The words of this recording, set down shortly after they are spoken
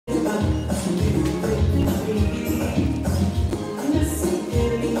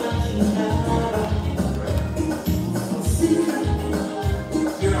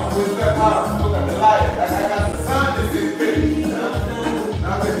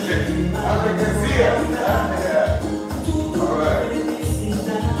All right.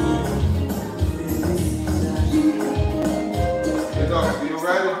 You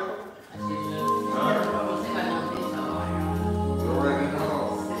ready? You already know.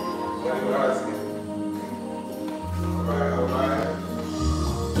 What are you asking? All right.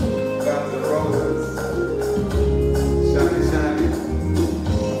 Guns N' Roses. Shiny, shiny.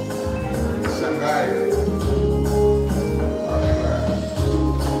 Shanghai. All right.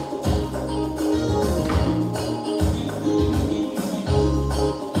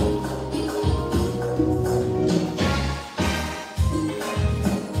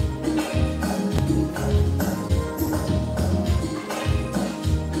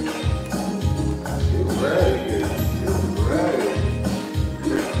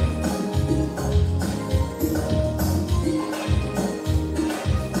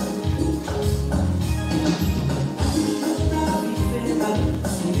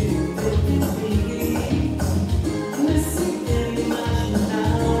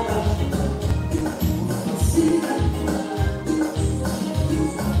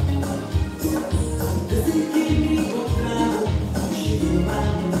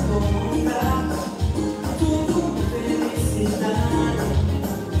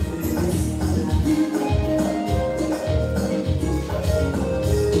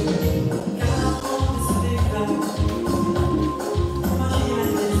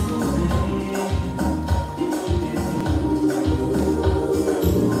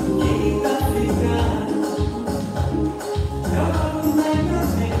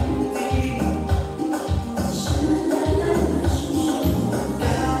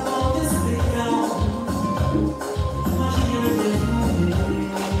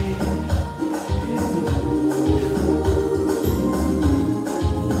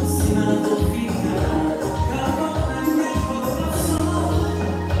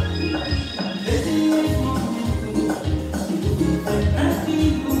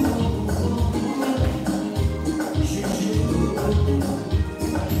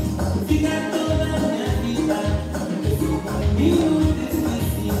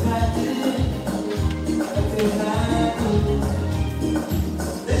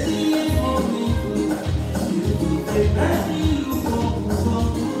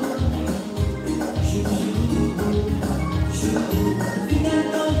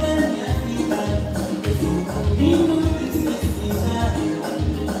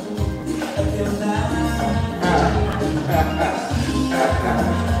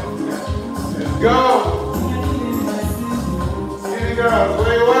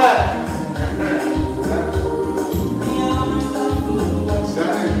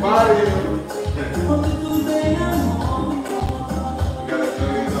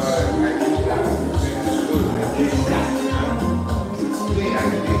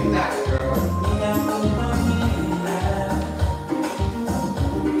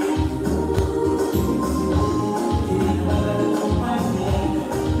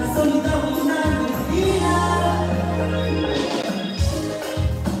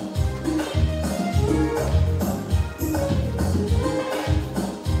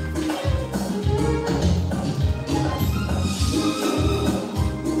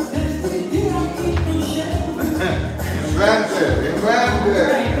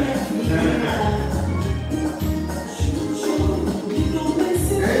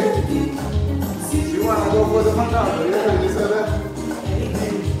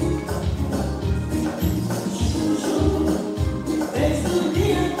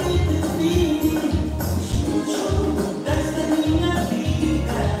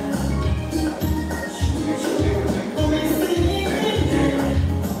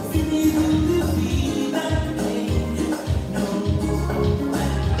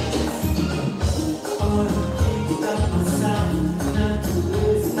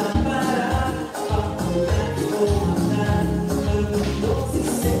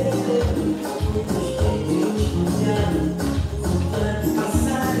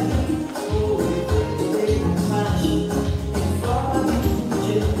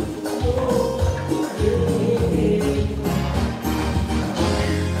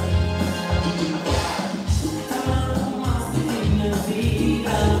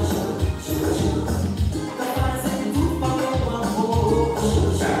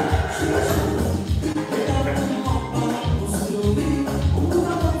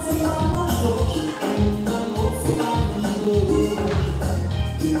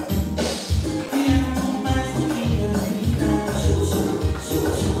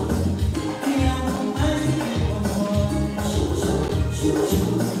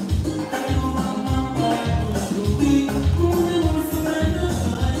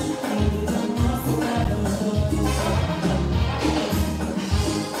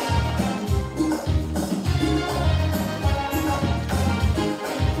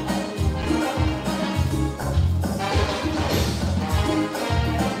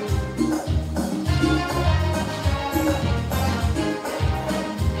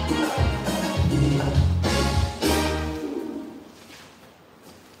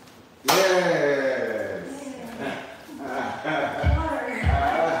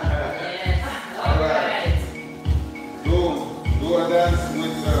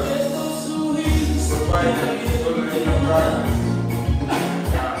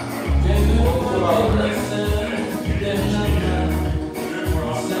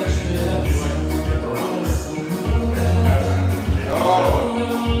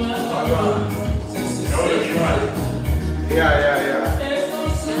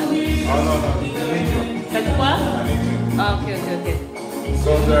 So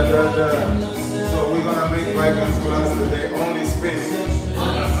we're gonna make Vikings class today only spinning.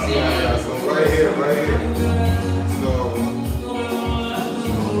 Yeah, so right here, right here. So,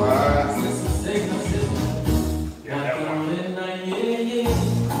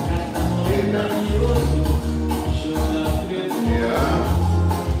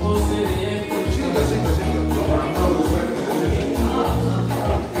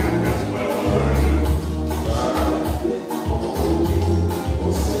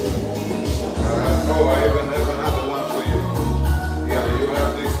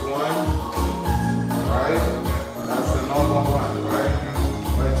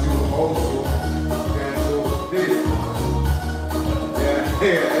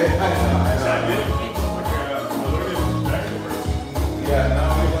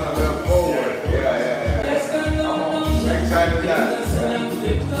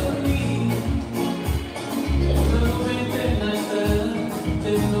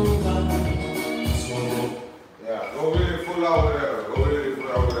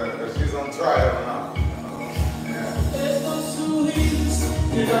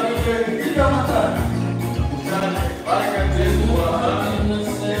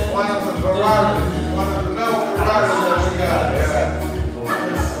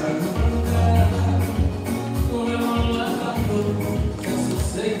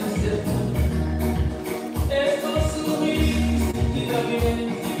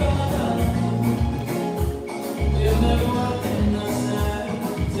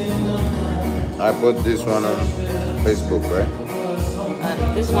 I put this one on Facebook, right?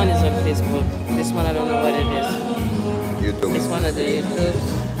 This one is on Facebook. This one I don't know what it is. YouTube. This one is the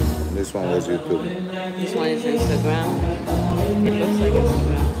YouTube. This one was YouTube. This one is Instagram. It looks like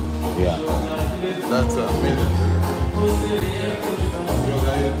Instagram. Yeah. That's amazing.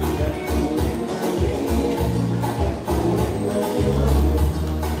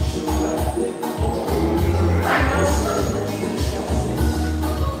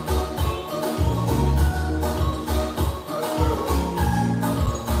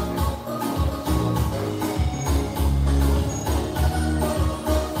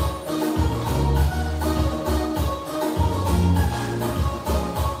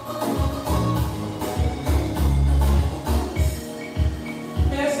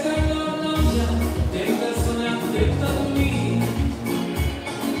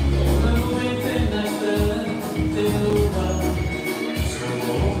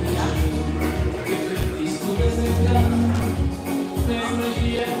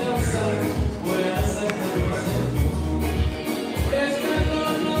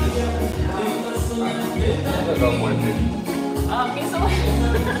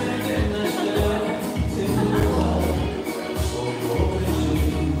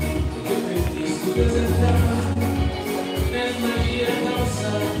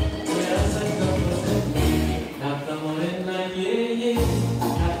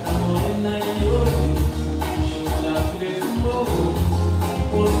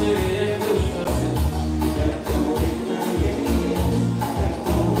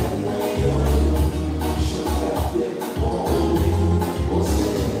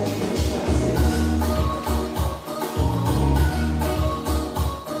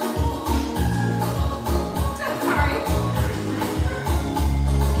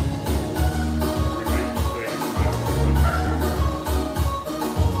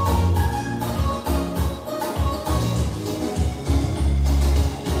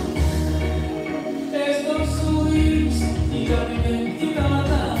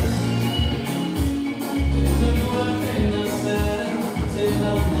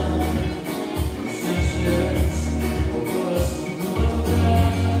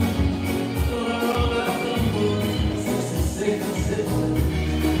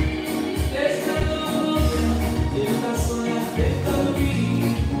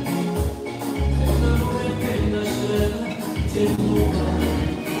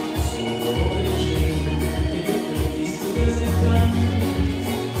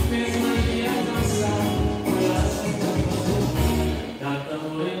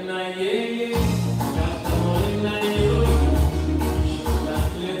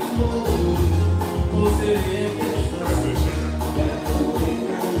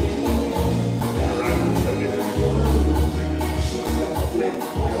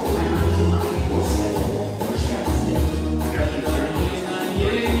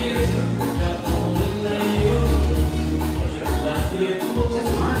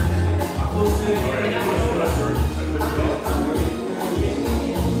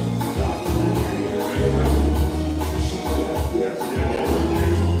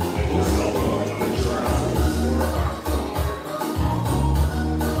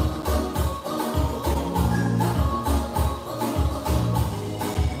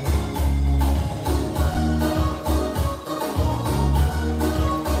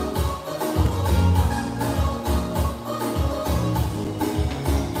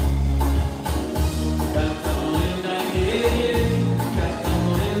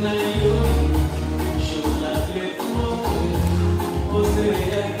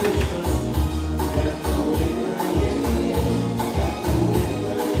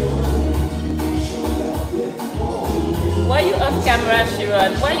 off camera,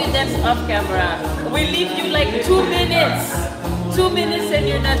 Sharon. Why you dance off camera? We leave you like 2 minutes. 2 minutes and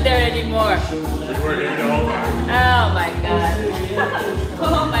you're not there anymore. Oh my God.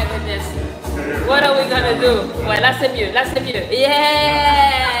 Oh my goodness. What are we gonna do? Well, last time you. Yes,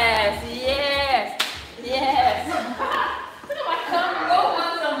 yes, yes. Come go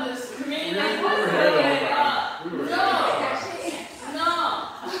once on the screen. Like, what's going on? No. No. No.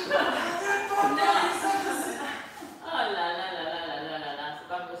 Oh là là là là là là là là, c'est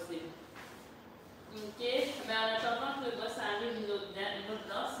pas possible. Ok, mais en attendant que le boss arrive une autre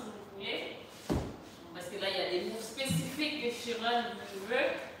danse, si vous voulez. Parce que là, il y a des moves spécifiques que Sharon veut.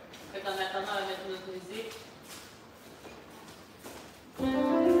 Fait qu'en attendant, on va mettre notre musique.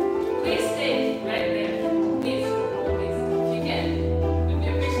 Please stay right there. Please, please, if you can. We'd be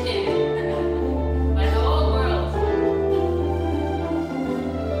appreciated by the whole world.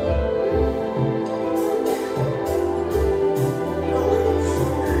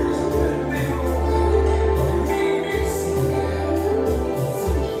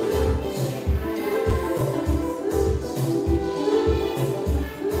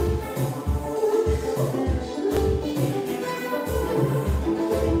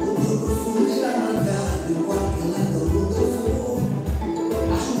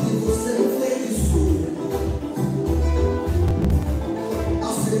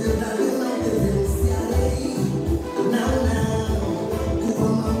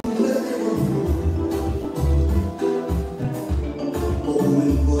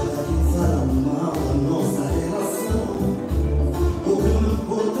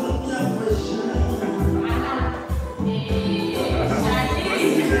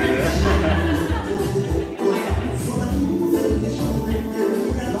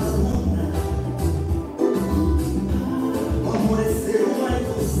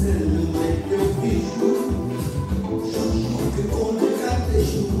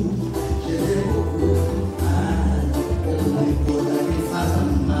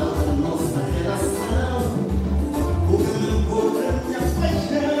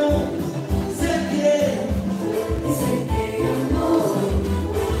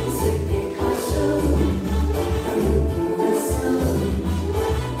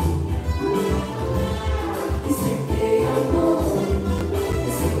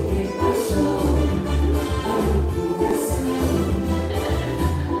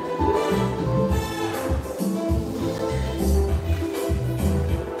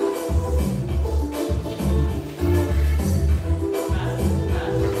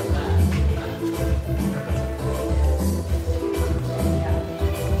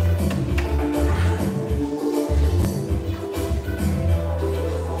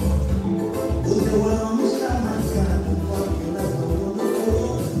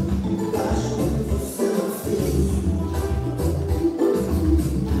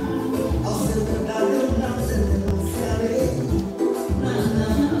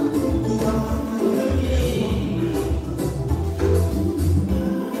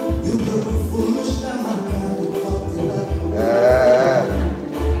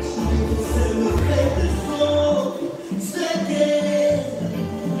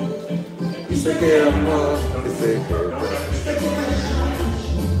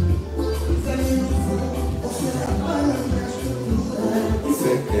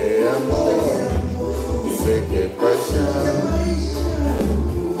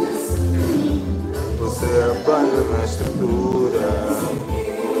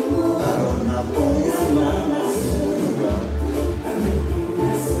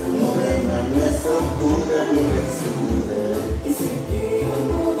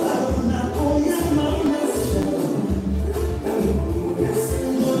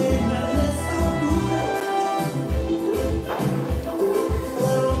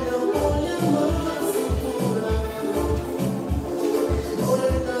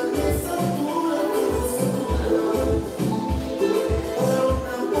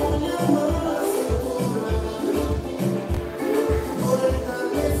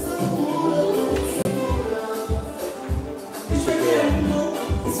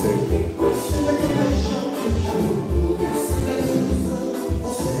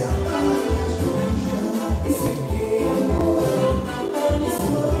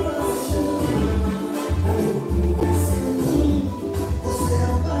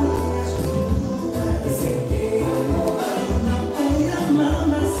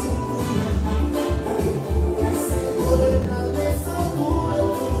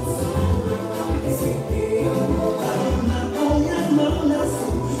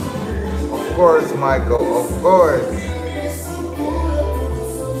 course, Michael, of course.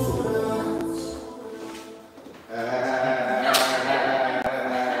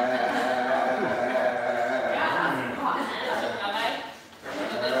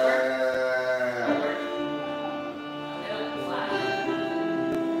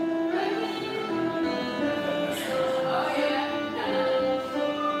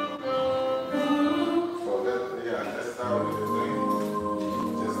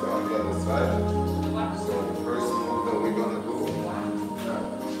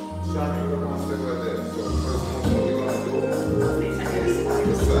 Shani, come on, stay right there. So first one, what we're gonna do is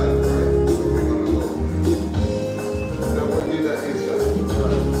this side, right? So we're gonna go. Then we'll do that each side.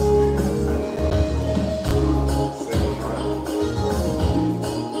 Right. Second one.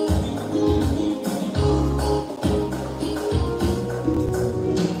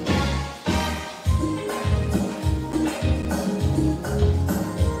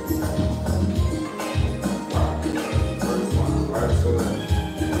 First one, right? So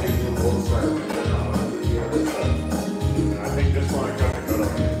then you do both sides, and then I'm gonna do the other side. I think this one I got to cut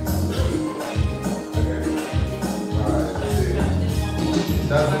off. Okay. Alright, see.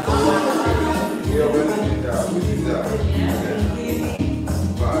 That's the first one. We already did that. We did that. Okay.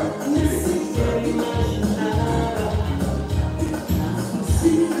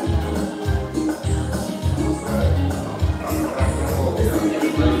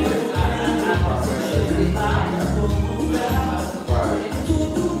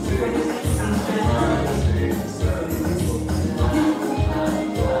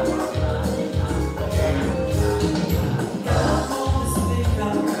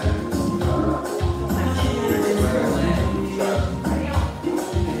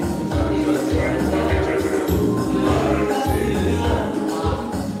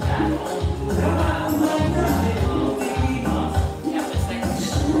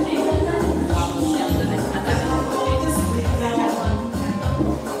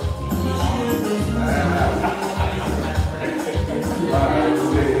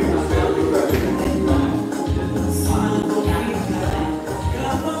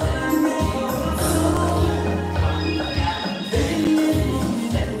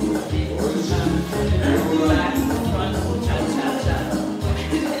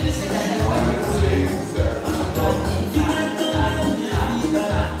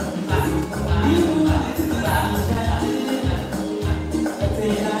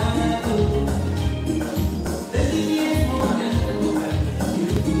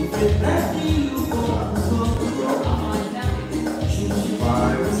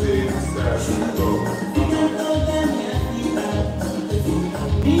 5,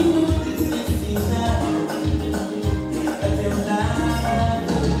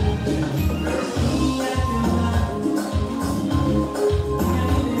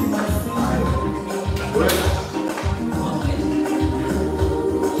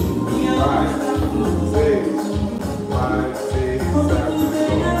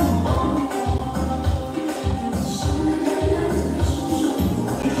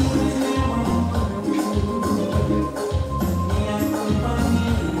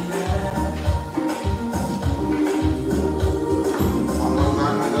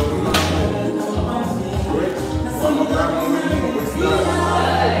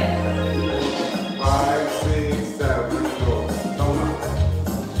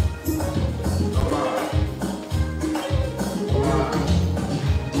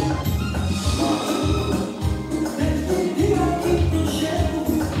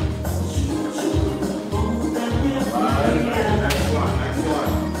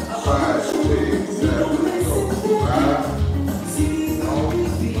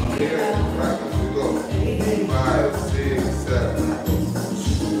 6, 7.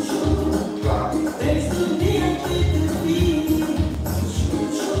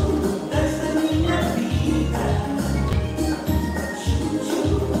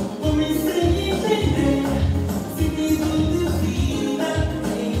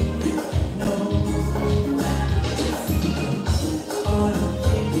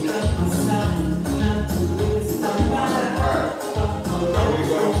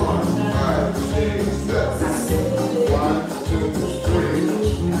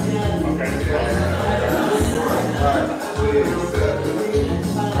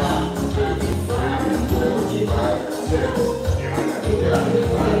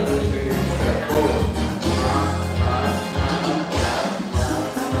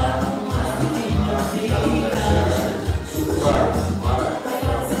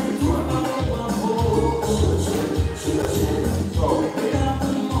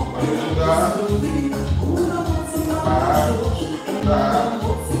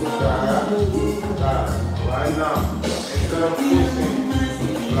 Right now, instead of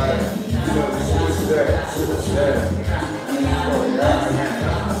pushing, like, you know, just push that, that. Oh, yeah.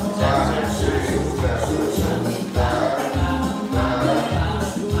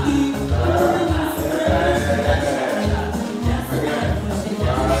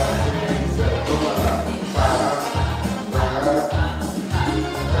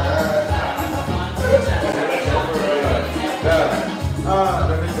 5, 6, 7, 5,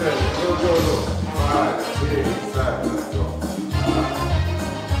 5, 6, 7, let's go.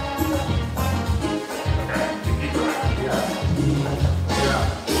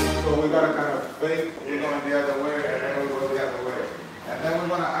 fake, we're going the other way, and then we go the other way. And then we're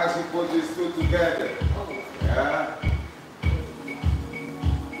going to actually put these two together. Yeah?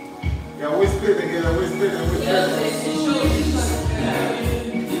 Yeah, we're spitting here, we're spitting, we're spitting.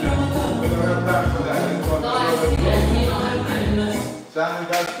 We don't have time for that. Let's go. Shannon,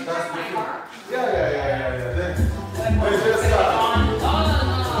 that's the yeah. It's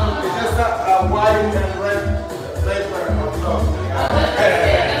just a white and red paper on top.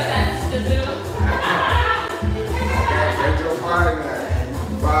 Get your partner.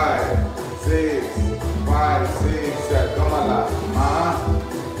 5, 6, 5, 6, 7. Come on, la.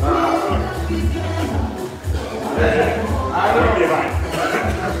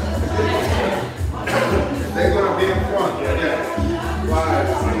 They're going to be in front. Yeah. 5,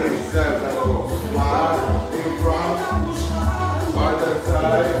 6, 7. Let's go. 5 in front. Other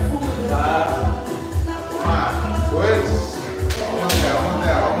side. 5. Switch.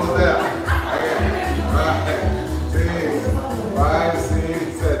 Almost there. Again. 5, 6, 5,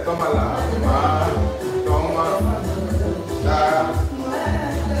 6, 7. Toma la. Toma. Da.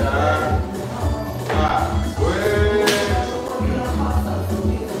 Switch.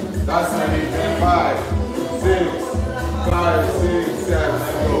 That's it. 5, 6, 5, 6, 7.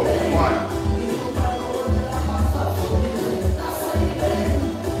 Let's go. 1.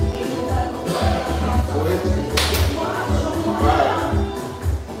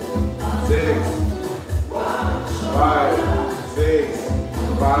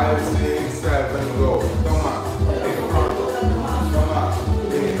 Five, 6, 7, go. Come on. In front. Come on.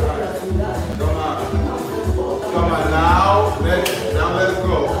 In front. Come on. Come on. Now let's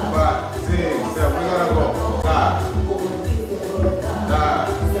go. 5, 6, 7. We're gonna go. Da.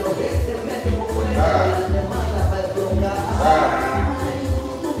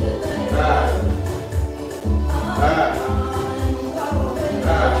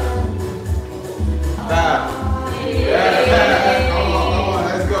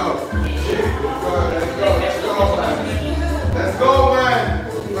 Let's go, man.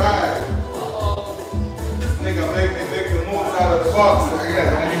 Right. Nigga, make the moves out of the box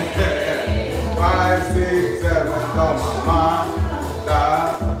again. 5, 6, 7. Come on. Da.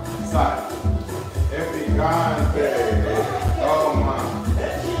 Side. Epicante. Toma.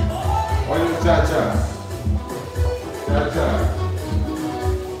 Oye, cha-cha. Cha-cha.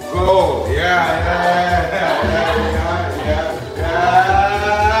 Go. Yeah.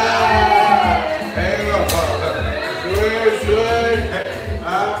 I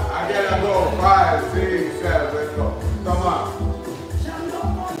gotta go. 5, 6, 7. Let's go. Come on.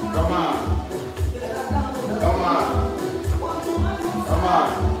 Come on. Come on. Come on.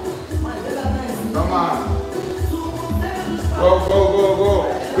 Come on.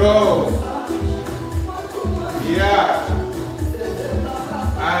 Go. Yeah.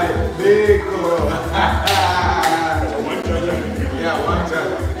 Ay, Nico. Yeah, one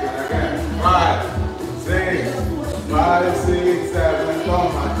time. Again. 5, 6, 5, 6, 7.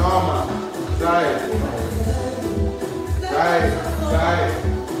 Toma. Side.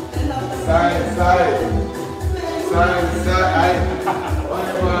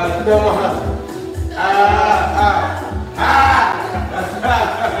 Toma.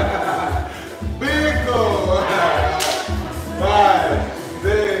 Pico. 5,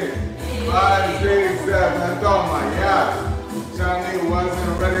 6, 5, 6, 7. Toma. Yeah. Johnny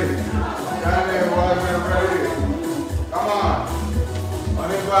wasn't ready. Come on.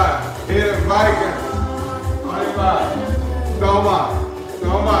 25. Hit a Viking. 25. Toma.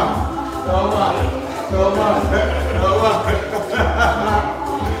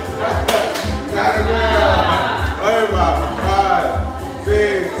 Gotta go. 5,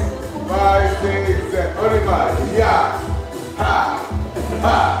 6, 5, 6, 7. 25. Yeah.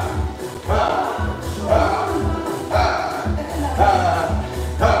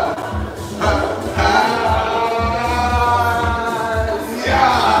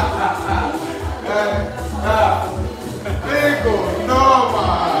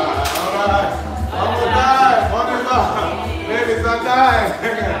 Ladies are dying.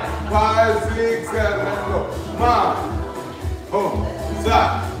 5, 6, 7, let's go. Come on. Boom.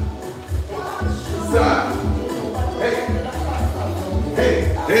 Stop. Hey.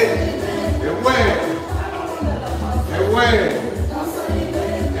 Away.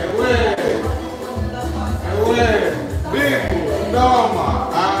 Big. Toma.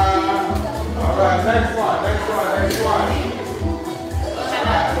 All right, next one.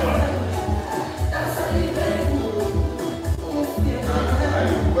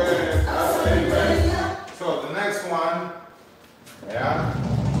 So the next one, yeah.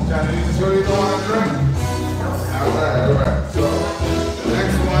 Johnny, you sure you don't want to drink? All right. So the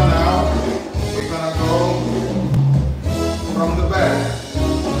next one now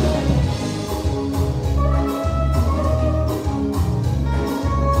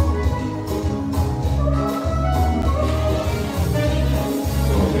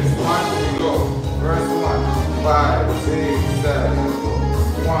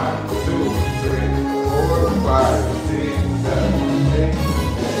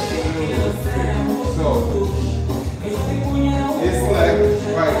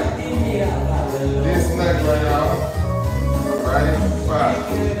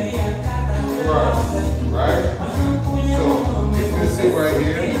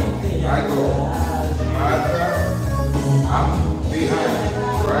I go. I'm behind,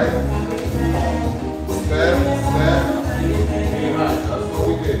 right? Step, behind. That's what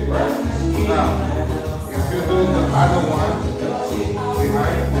we did, right? Now, if you do the other one,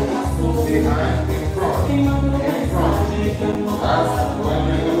 behind, in front. That's when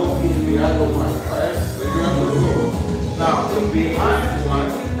you do the other one, right? So you have to do. Now, the behind one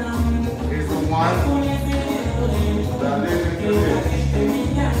is the one that leads into this.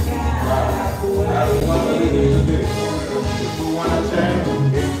 That's one that leads into this. If you want to change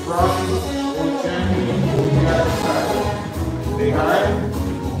in front, or change to the other side. Behind,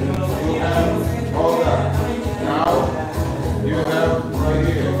 you have all that. Now, you have right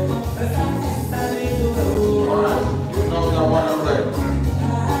here. Alright, you know that one already.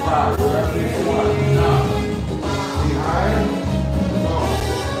 5, you have this one. Now, behind, no.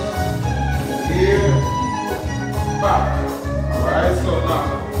 Here, back. Alright, so now,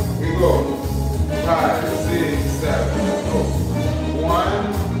 we go. 5, 6, 7, go. 1,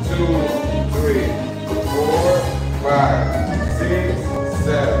 2, 3, 4, 5, 6,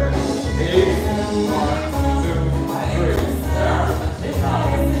 7, 8, 1, 2, 3.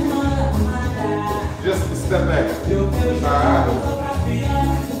 Just step back. 5,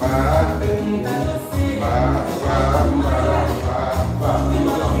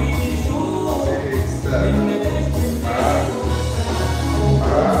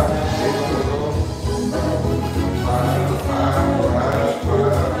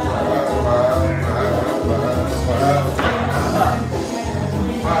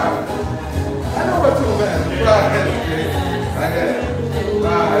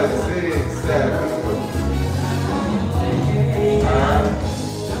 6,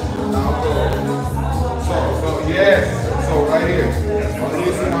 yes, so right here. On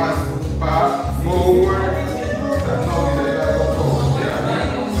this one, 5, forward. No, you gotta go forward. Yeah,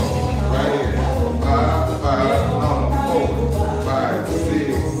 so right here. 5, no, forward. 5,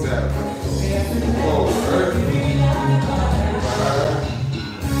 6, 7. Forward.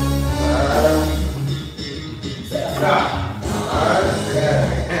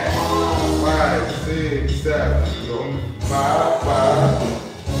 5, 6, 7. Go. 5, 5,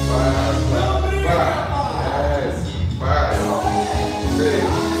 5, 5. Yes. 5, 6,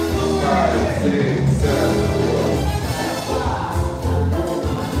 5, 6, 7.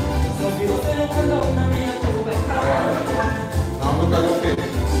 Now look at your feet.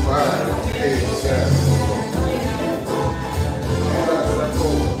 5, 8, 7. That's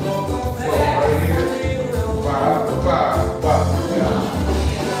over. So right here. 5, 5, 5. Yeah.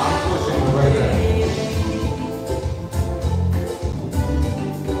 I'm pushing you right there.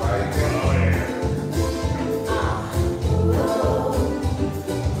 Right there.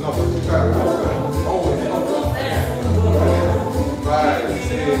 No, but you got to open. Always open. 5,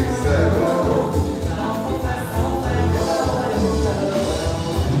 6, 7. Go.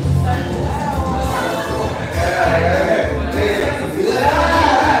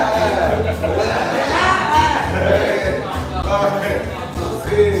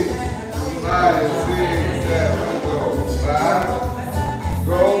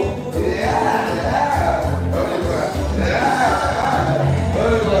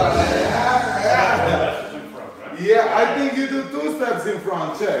 Yeah, I think you do 2 steps in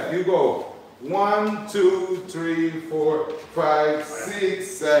front. Check. You go 1, 2, 3, 4, 5, 6,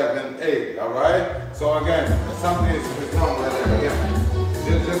 7, 8. All right. So again, something is wrong right there.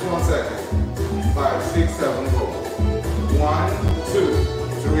 Again, just 1 second. 5, 6, 7. Go. 1, 2,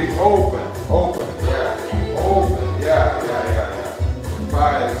 3. Open. Open. Yeah. Open. Yeah.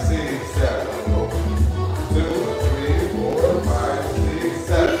 5, 6, 7. Go. 2, 3, 4, 5, 6,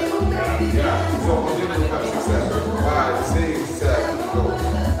 7. Yeah. So continue to 5, 6, 7. 5, 6, 7. Go.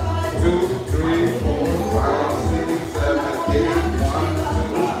 2, 3, 4, 5, 6, 7, 8. 1,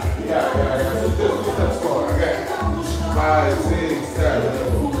 2. Yeah. So just 2 steps forward. Again. 5, 6, 7.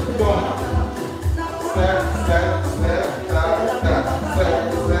 Boom. Step, step, step, tap, tap. Step,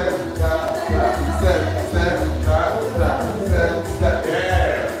 step, tap, tap. Step, step, tap, tap. Step, step.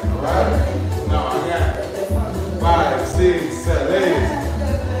 Yeah. All right. Now again. 5, 6, 7, 8.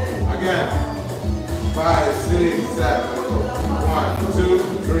 Again. 5, 6, 7. 1, 2,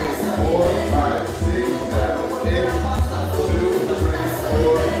 3, 4, 5, 6, 7, 8. 2, 3,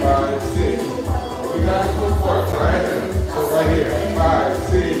 4, 5, 6. We got to go forward, right? So right here. 5,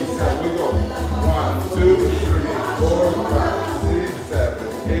 6, 7. We go. 1, 2, 3, 4, 5, 6, 7,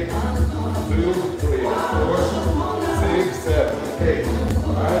 8. 2, 3, 4, 6, 7, 8.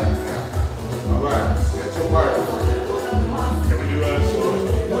 All right? All right. Get your part. Can we do slow?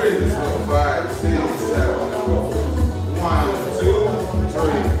 Where is this one? 5, 6, 7. Go. 1, 2,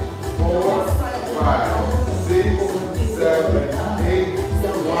 3, 4,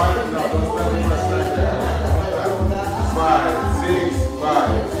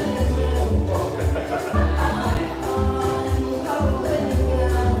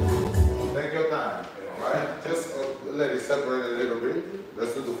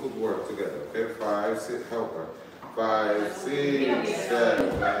 6, help her. 5, 6,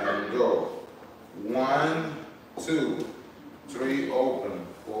 7, go. 1, 2, 3, open.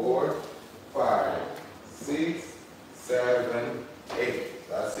 4, 5, 6, 7, 8.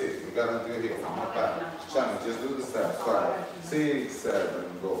 That's it. You gotta do it here. One more time. Shannon, just do the steps. 5, 6, 7,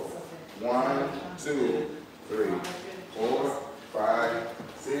 go. 1, 2, 3, 4, 5,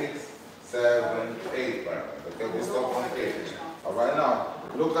 6, 7, 8. Okay, we stop on 8. All right, now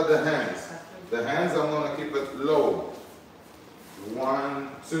look at the hands. The hands, I'm gonna keep it low. 1,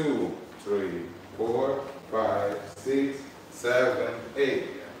 2, 3, 4, 5, 6, 7, 8.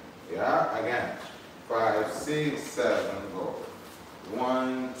 Yeah, again. 5, 6, 7, go.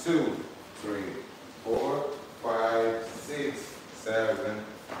 1, 2, 3, 4, 5, 6, 7,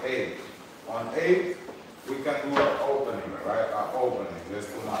 8. On 8, we can do an opening, right? An opening. Let's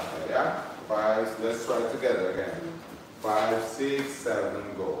do that, yeah? 5, let's try it together again. 5, 6,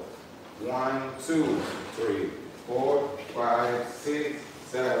 7, go. 1, 2, 3, 4, 5, 6,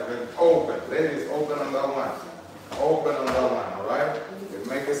 7, open. Ladies, open on that one. Open on that one, all right? We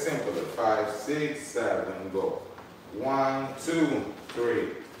make it simpler. 5, 6, 7, go. 1, 2, 3,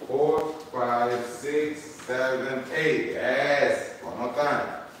 4, 5, 6, 7, 8. Yes. One more time.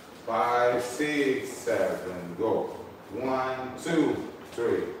 5, 6, 7, go. 1, 2,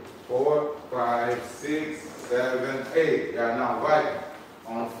 3, 4, 5, 6, 7, 8. Yeah, now right.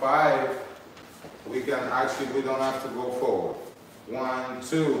 On 5, we can actually, we don't have to go forward. 1,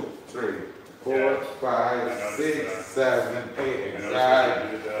 2, 3, 4, 5, 6, 7, 8.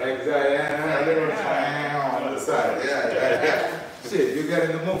 Exactly. Exactly. Yeah, a little triangle on the side. Yeah. Shit, you got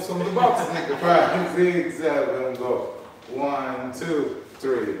in the moves from the box, nigga. 5, 6, 7, go. 1, 2,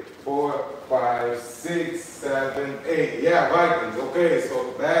 3, 4, 5, 6, 7, 8. Yeah, Vikings. Okay,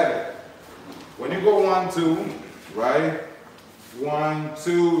 so bad. When you go 1, 2, right? 1,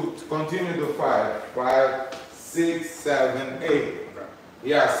 2, continue to 5. 5, 6, 7, 8.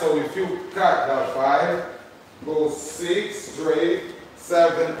 Yeah, so if you cut that 5, go 6 straight,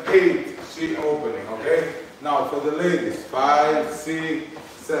 7, 8, sheet opening, okay? Now for the ladies, 5, 6,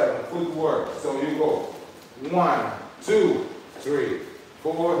 7, footwork. So you go 1, 2, 3,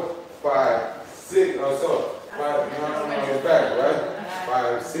 4, 5, 6, or so. 5, no, you're back, right?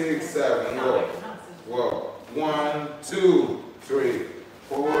 5, 6, 7, go. Whoa. 1, 2, 3,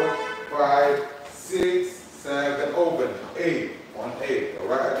 4, 5, 6, 7, open. 8, 1, 8. All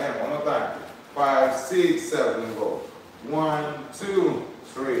right, again, one more time. 5, 6, 7, go. 1, 2,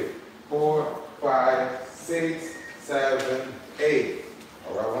 3, 4, 5, 6, 7, 8.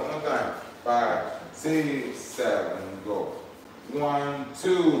 All right, one more time. 5, 6, 7, go. 1,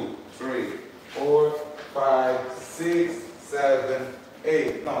 2, 3, 4, 5, 6, 7,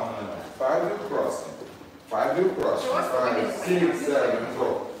 8. No. 5 you crossing. 5 you crossing. 5, 6, 7,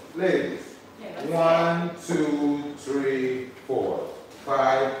 go. Ladies. 1, 2, 3, 4,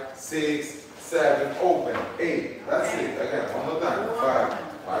 5, 6, 7, open. 8. That's it. Again, one more time.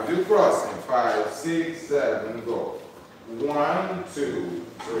 5 you crossing. 5, 6, 7, go. 1, 2,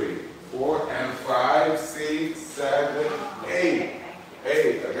 3, 4, and 5, 6, 7, 8.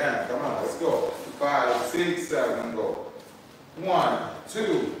 8. Again, come on, let's go. 5, 6, 7, go. 1,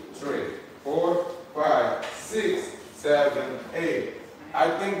 2, 3, 4, 5, 6, 7, 8. I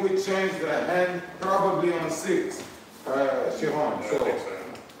think we changed the hand probably on 6. Shihon. So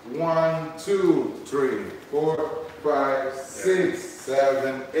 1, 2, 3, 4, 5, 6,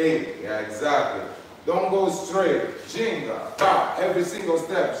 7, 8. Yeah, exactly. Don't go straight. Jinga. Pop. Every single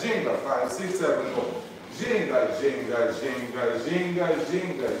step. Jinga. 5, 6, 7, go. Jinga, jinga, jinga, jinga,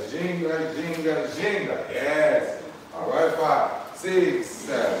 jinga, jinga, jinga, jinga. Yes. All right. 5, 6,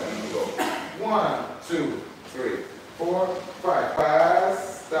 7, go. 1, 2, 3, 4, 5.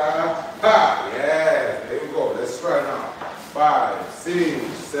 Pasta. Pop. Yes. There we go. Let's try now. 5,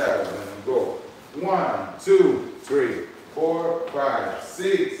 6, 7, go. 1, 2, 3, 4, 5,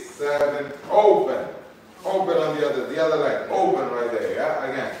 6, 7, open. Open on the other leg. Open right there. Yeah.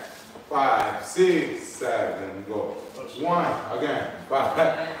 Again. 5, 6, 7, go. 1, again.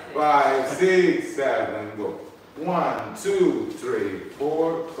 5, 6, 7, go. 1, 2, 3,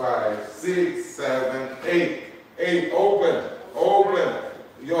 4, 5, 6, 7, 8. 8, open. Open.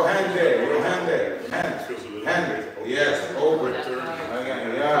 Your hand there. Your hand there. Hand. Yes, open.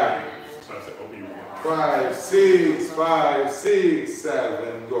 Again, yeah. 5, 6,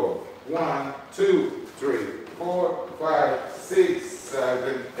 7, go. 1, 2, 3, 4, 5, 6,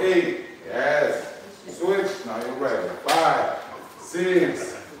 7, 8. Yes. Switch. Now you're ready. 5,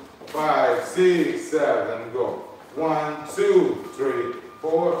 6, 7, go. 1, 2, 3,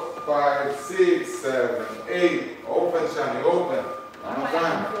 4, 5, 6, 7, 8. Open, Shani, open. One more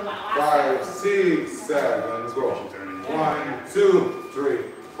time. 5, 6, 7, go. 1, 2, 3,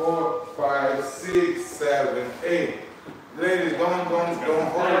 4, 5, 6, 7, 8. Ladies, don't hold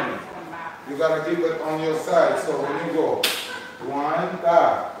me. You gotta keep it on your side. So when you go, 1,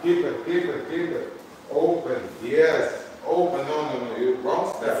 keep it. Open, yes. Open, no, you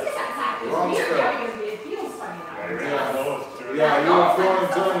wrong step. Wrong step. Yeah, you're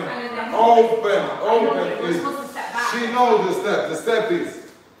turning. Open. She knows the step. The step is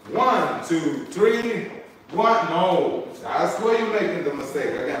 1, 2, 3, 1. No, that's where you're making the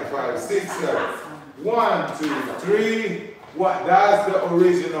mistake. Again, 5, 6, 7. 1, 2, 3. What? That's the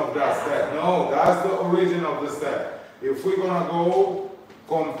origin of that step. No, that's the origin of the step. If we're gonna go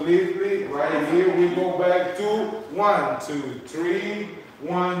completely right here, we go back to 1, 2, 3.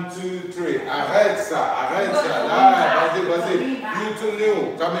 1, 2, 3. Arrête ça. Vas-y. You too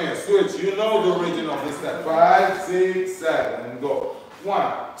new. Come here, switch. You know the origin of this step. 5, 6, 7, and go.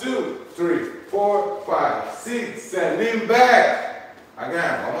 1, 2, 3, 4, 5, 6, 7. Lean back.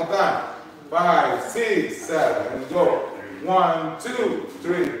 Again, one more time. 5, 6, 7, and go. 1, 2,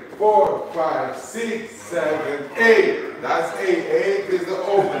 3, 4, 5, 6, 7, 8. That's 8. 8 is the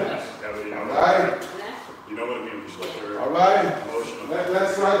opening. Alright? You know what I mean? Alright?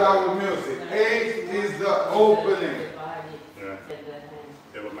 Let's try that with music. 8 is the opening.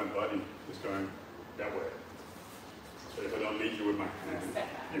 Yeah, but my body is going that way. So if I don't lead you with my hand,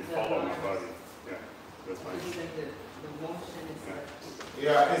 you follow my body. Yeah, that's fine.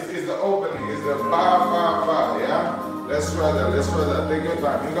 Yeah, it's the opening. It's the pa, yeah? Let's try that. Take your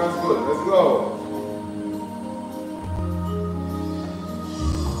time. You guys good. Let's go.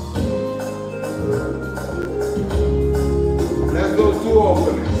 Let's do 2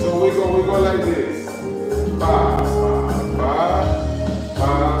 openings. So we go like this. Pa,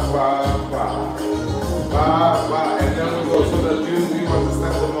 and then we go so that you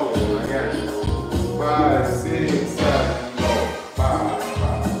understand the motion. Again. 5, 6, 7, go. Pa.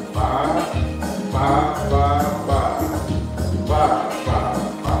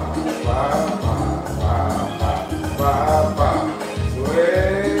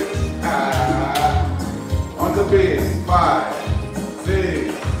 Switch. On the bass. 5,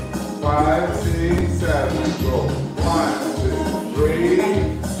 6, 5, 6, 7, go. 1, 2, 3.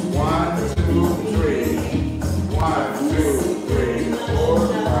 1, 2, 3. 1, 2, 3, 4,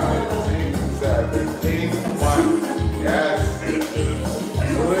 5, 6, 7, 8, 1. Yes. Switch.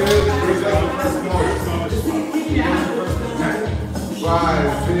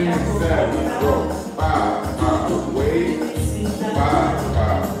 Five, 6, 7, go. Wait.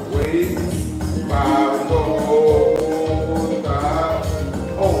 Wait. Go.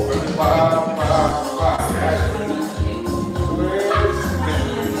 Open. Switch.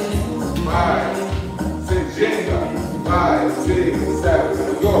 5, 6, Jenga. 5, 6,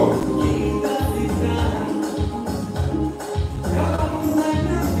 7, go.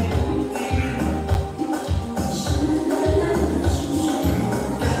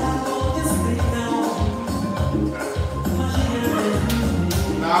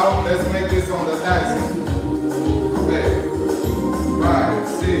 Now let's make this on the dancing. Okay. 5,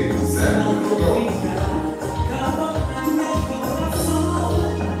 6, 7, go.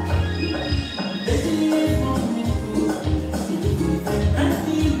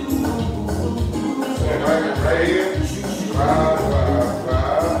 Right here. 5.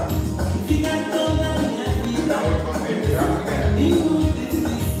 Now we continue. Again.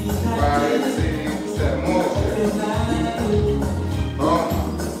 5, 6, 7, motion.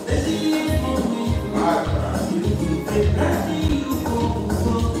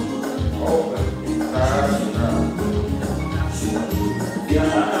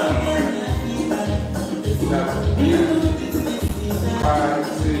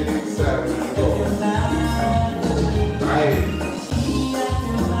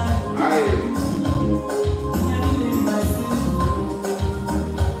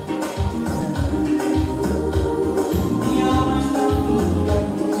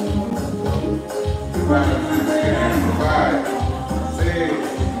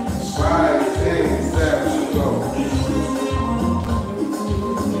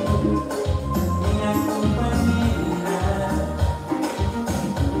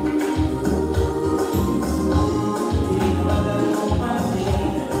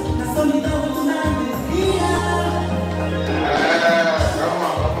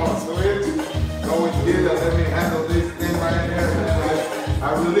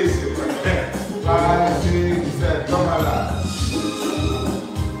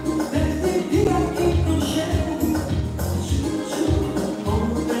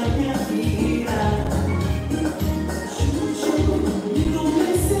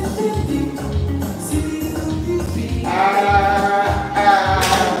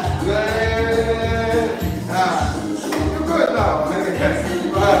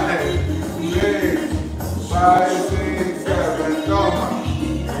 5, 6, 7, toma.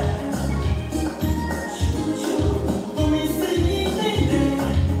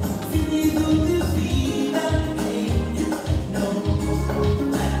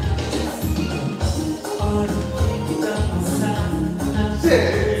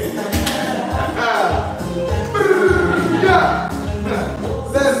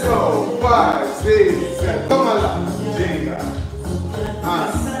 Let's go. 5, 6, 7. Toma lá. Ginga.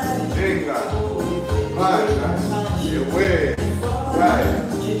 Ginga. Manda. You win.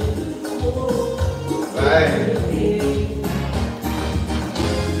 Right. Right.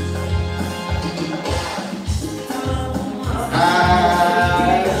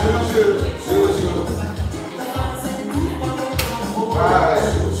 Shoot.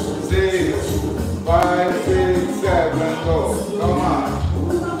 5, 6, 7, go. Come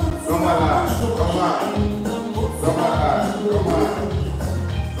on. Come on.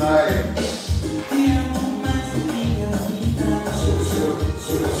 Right.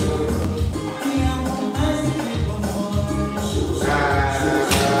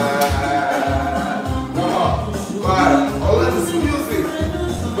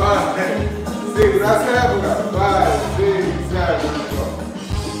 That's época. 5, 6, 7, go.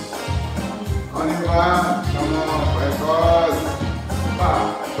 On y va. Come on, because.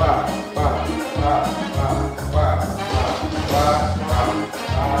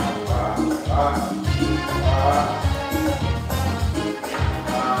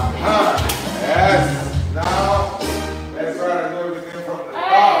 Yes. Now, let's try to do it again from the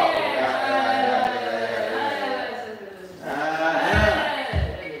top.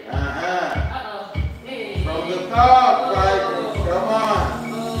 From the top, right? Come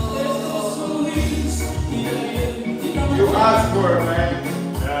on. You asked for it,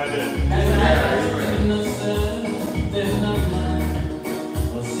 man. Yeah, I did.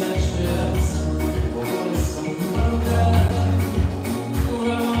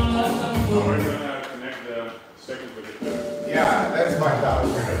 We're going to connect the second with the third. Yeah, let's find out.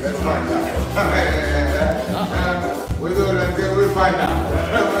 We'll do it until we find out.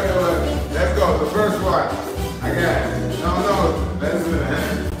 Let's go. The first one. Again. No. Let's do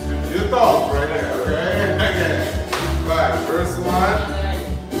it. You talk right there, okay? Again. 5. First one.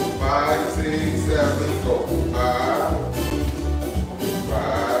 5, 6, 7, go. 5.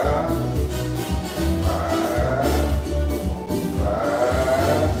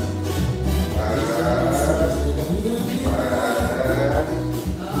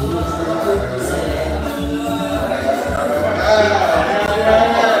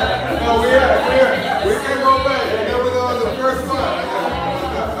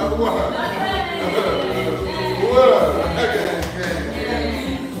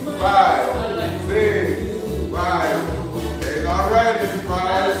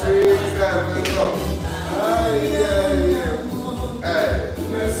 5, 6, 7, go. Hey,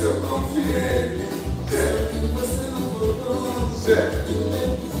 let's go confident. Set.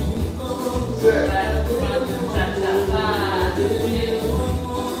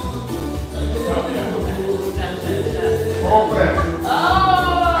 Open.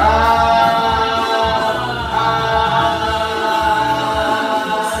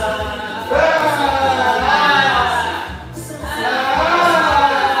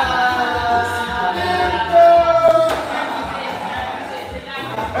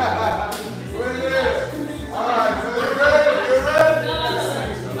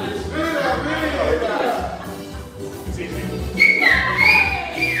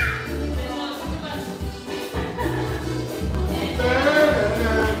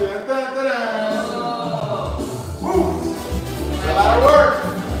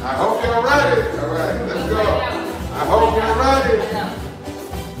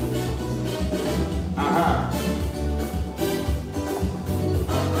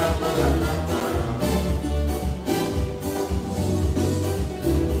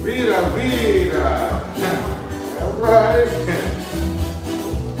 Vida. All right.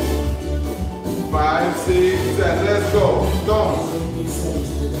 5, 6, 7. Let's go. Toma.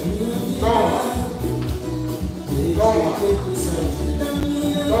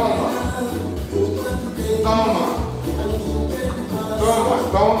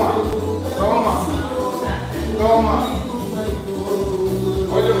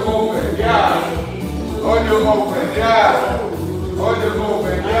 Hold your movement, yeah. Hold your movement, yeah. Hold your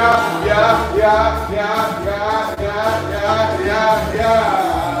movement, yeah.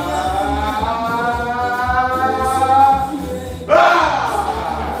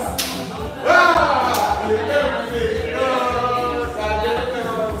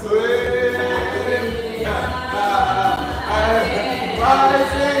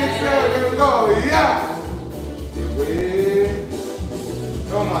 Five, 6, 7, go, yeah.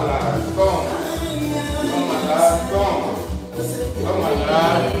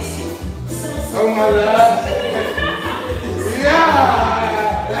 Toma lá. Yeah.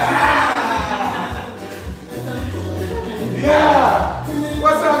 Yeah.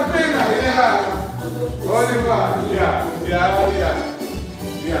 What's up, Pina? Yeah. Oliver. Yeah. Yeah. Yeah.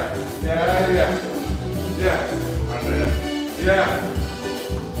 Yeah. Yeah. Yeah. Yeah. Yeah.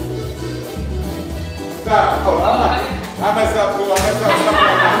 Tá. Oh, I mess up too. I mess up.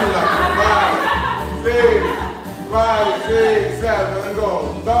 5, 6, 5, 6, 7, go.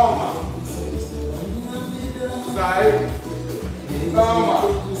 Toma. Sai. Toma.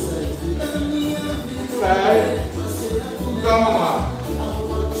 Sai. Toma.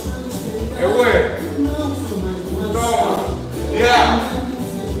 Away. Toma. Yeah.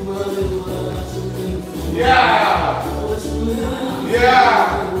 Yeah. Yeah.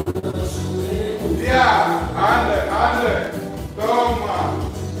 Yeah. Ande. Toma.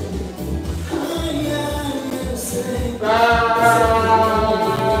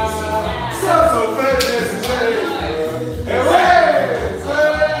 So fitness. Away.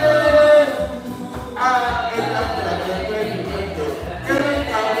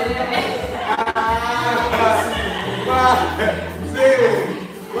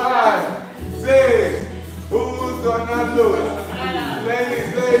 Who's gonna lose? Ladies,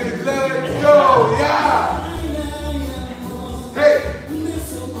 let's go, yeah! Hey!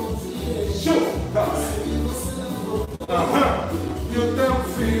 Shoot! You don't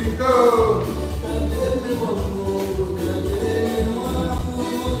feel good.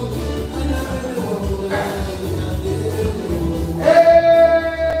 Hey!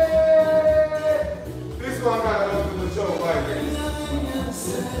 This one gotta go to the show, right?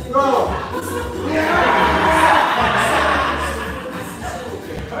 Go! Yeah!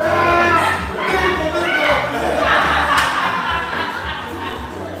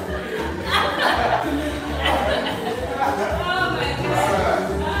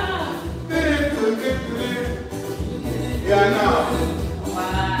 Yeah, now.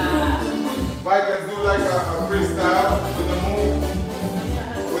 Wow. I can do like a freestyle with the move.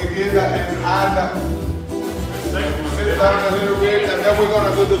 We get that and add that. Sit down a little bit and then we're going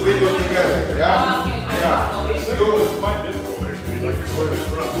to do the video together. Yeah? Yeah. Do it. It's quite difficult actually. Like it's quite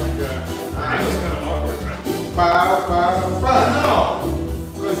rough. Like, it's kind of awkward, right? No.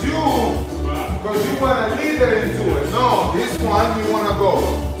 Because you want to lead it into it. No, this one you want to go.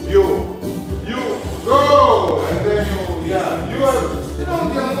 You go. And then you don't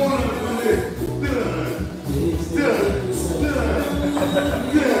get more than this.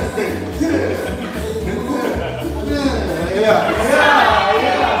 Yeah.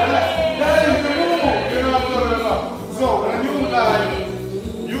 That is the move. You know what I'm talking about. So when you like,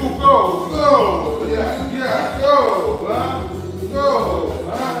 you go. Yeah, go. Go.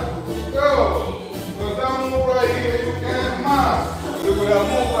 Because that move right here, you can't mind. You will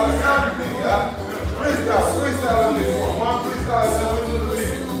move like everything, yeah? Freestyle on this one. One freestyle is how we do the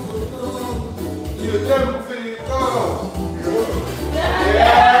video. You jump till you go.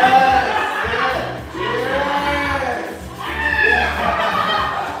 Yes.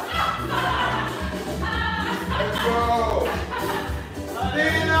 Let's go.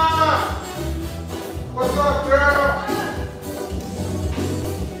 Tina! What's up, girl?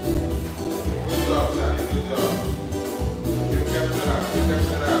 Good job, Johnny. Good job. You kept it up.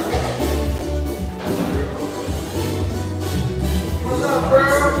 What's up,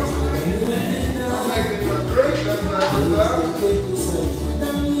 girl? I'm making you a drink. That's not what's up.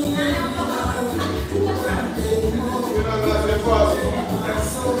 You know that's impossible.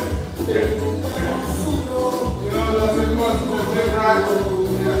 You know that's impossible. Take right.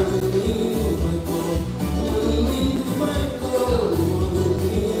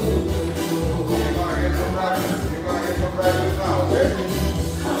 You're gonna get some practice now, okay?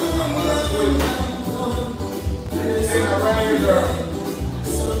 I'm gonna switch. Sing a rain, girl.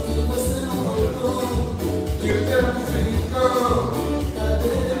 You tell me to go.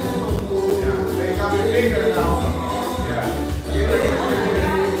 Yeah, they got me bigger now. Yeah.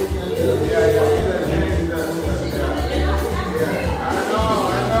 I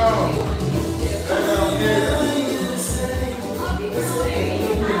know.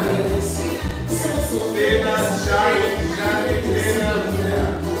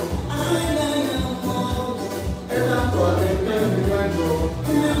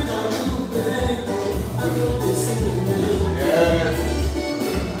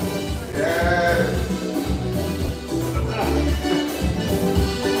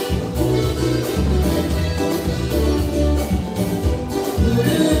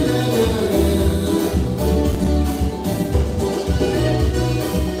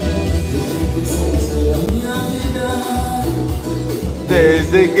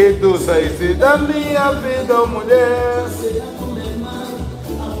 Desde que tu saíste da minha vida, mulher.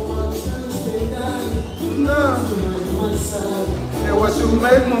 Não, eu acho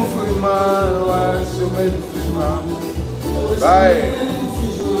mesmo fui mal, eu acho mesmo fui mal. Vai,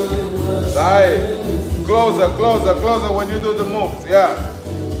 vai. Closer, closer, closer when you do the moves, yeah.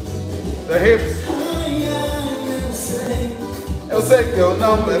 The hips. Eu sei que eu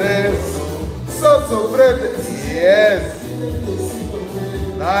não mereço, só sofrer. Yes.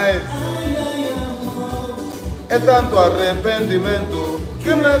 Nice. É tanto arrependimento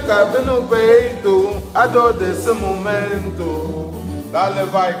que me cabe no peito a dor desse momento. Dale,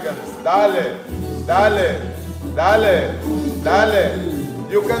 Vikings, dale, dale, dale, dale.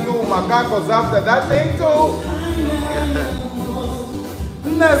 You can do macacos after that thing too.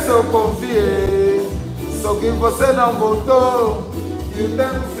 Nessa eu confiei, só que você não voltou e o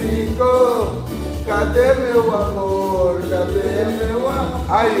tempo ficou. Cadê meu amor? Cadê meu amor?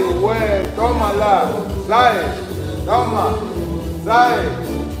 Aí, ué, toma lá, sai, toma, sai,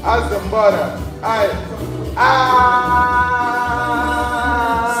 asa embora, ai,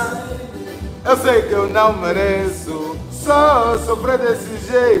 eu sei que eu não mereço só sofrer desse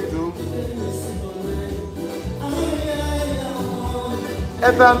jeito.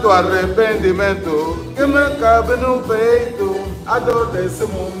 É tanto arrependimento que me cabe no peito a dor desse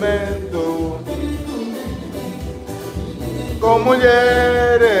momento. Com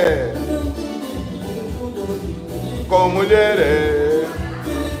mulheres, com mulheres,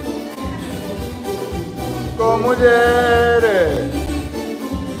 com mulheres.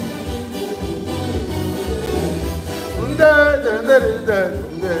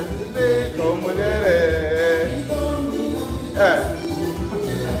 Com mulheres,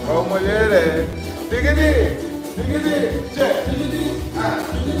 com mulheres. Digidi, digidi, che,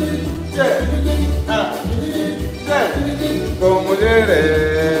 che, com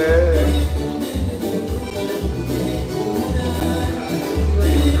mulheres.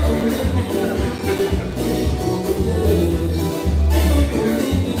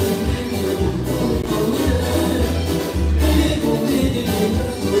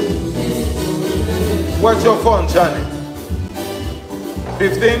 What's your phone, Johnny?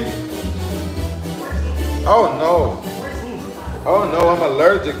 15? Oh no. Oh no, I'm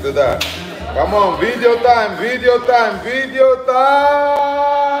allergic to that. Come on, video time, video time, video time.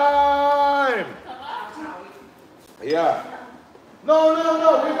 Yeah. No, no,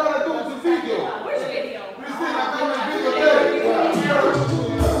 no, we gotta do the video. Which video? Christina, come and video there.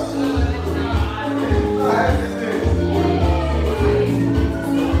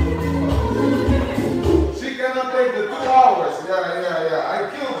 She cannot take the 2 hours. Yeah. I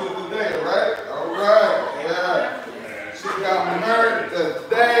killed you today, right? All right, yeah. She got murdered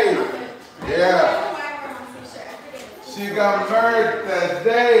today. Yeah. She got murdered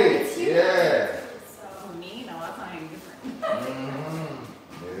today. Yeah. For me, no, I find different.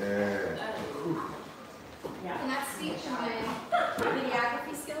 Yeah. And that's speech and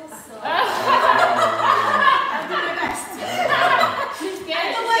videography skills, so I'll do my best. She's I scared.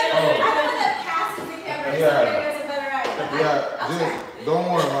 know that passing the camera Yeah. so you guys a better idea. Yeah, just don't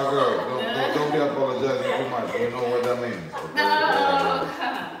worry, my girl. Don't be apologizing too much. You know what that means. No.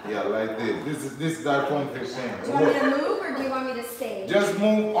 Yeah, like this. This guy from 15. Do you want me to move or do you want me to stay? Just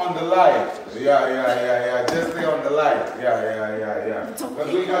move on the light. Yeah. Just stay on the light. Yeah.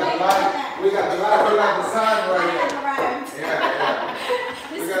 Because we got the light, we got the sun right here. Yeah.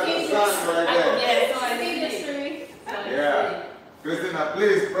 We got the sun right there. Yeah, so I See need history. Yeah. Christina,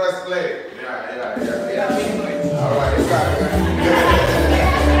 please press play. Yeah. All right, you got it.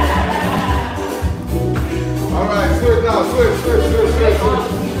 All right, switch now. Switch.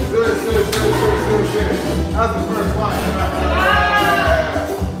 That's the first one.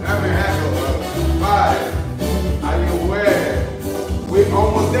 Let me handle it. 5. Are you aware? We're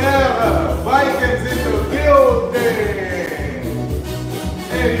almost there. Vikings in the building.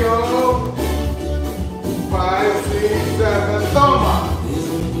 Hey, yo. 5, 6, 7, toma.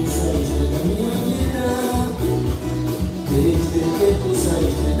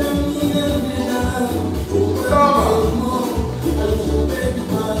 Toma.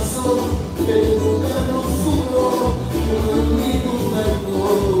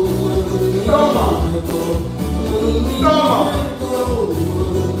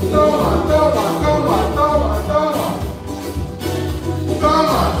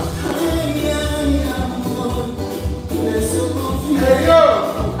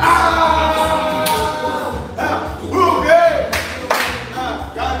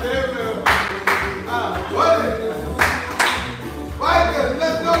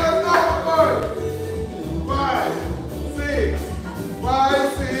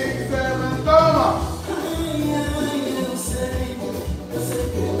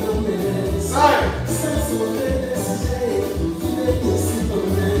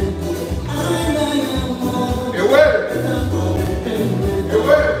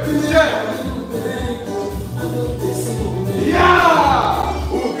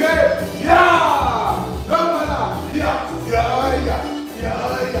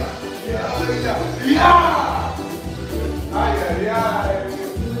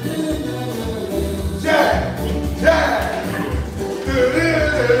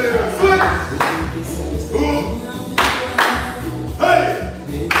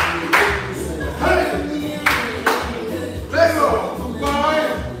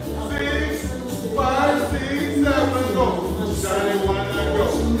 go.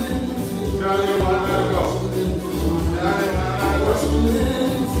 Johnny wanna go. Johnny wanna go.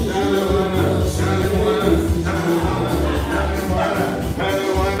 Johnny wanna. Johnny wanna. Johnny wanna. Johnny wanna. Johnny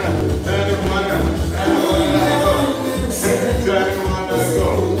wanna. Johnny wanna. Johnny wanna go.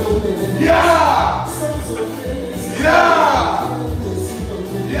 Yeah! Yeah!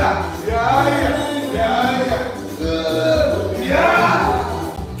 Yeah! Yeah! Yeah! Yeah! Yeah!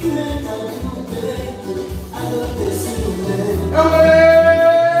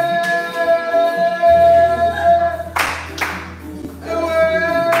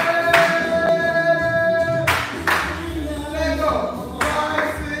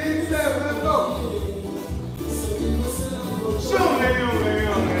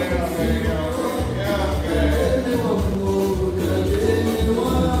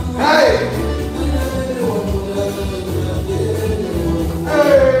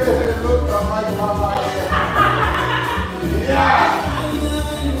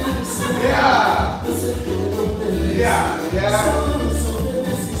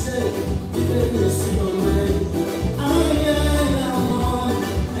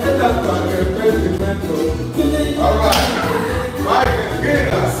 All right, Mike,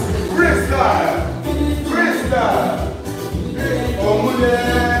 get us. Freestyle. Freestyle. Oh,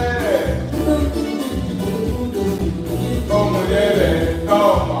 mulher. Oh, mulher.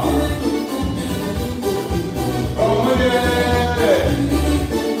 Toma. Oh, mulher.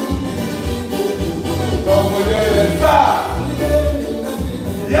 Oh, mulher. Tá.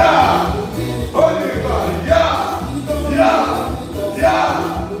 Yeah. Oliver. Yeah. Yeah. Yeah.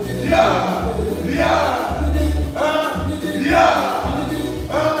 Yeah. Yeah.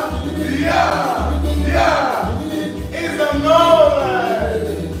 Yeah, it's a moment.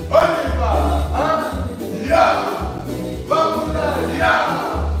 Oliver, yeah, vamos lá, yeah,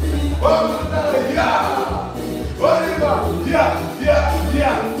 vamos lá, yeah, Oliver, yeah, yeah,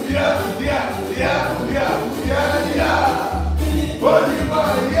 yeah, yeah, yeah, yeah, yeah, yeah, yeah, Oliver,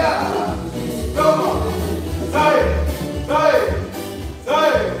 yeah, come on, say it, say it, say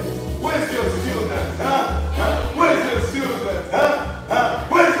it. Where's your student, huh? Where's your student, huh?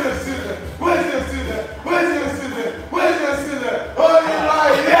 Where's your student? Where's your student? Where's your student? Where's your student? Oliver,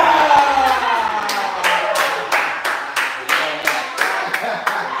 yeah!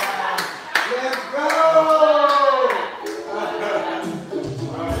 Let's go!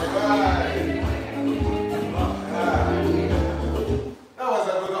 That was a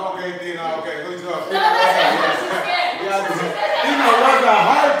good, okay, Dina, okay, good job. Dina was a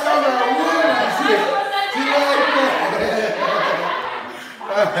hard time woman. She liked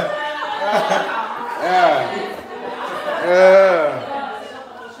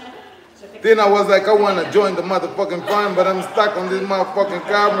Then I was like, I want to join the motherfucking fun, but I'm stuck on this motherfucking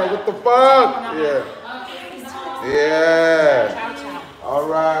camera. What the fuck? Yeah. Yeah. All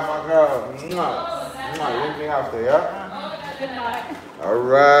right, my girl. Leave me after, yeah? Good night. All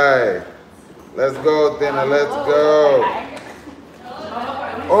right. Let's go, Tina. Let's go.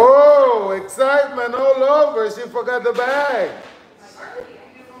 Oh, excitement all over. She forgot the bag.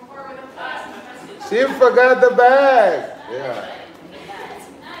 She forgot the bag. Yeah.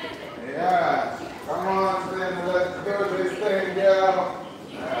 Yeah. Come on, Tina. Let's do this thing, girl.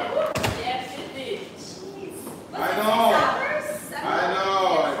 Yes, it did. I know. I know.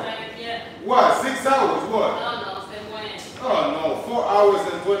 What? 6 hours? What? No, say when. Oh no, 4 hours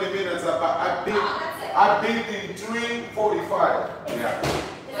and 20 minutes. I beat in 3:45. Yeah.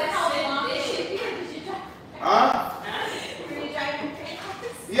 Is that how long it should be, or did you drive? Huh? Were you driving train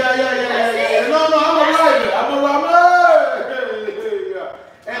office? Yeah. No, I'm a rider.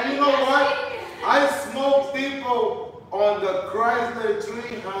 Yeah. And you know what? I smoked people on the Chrysler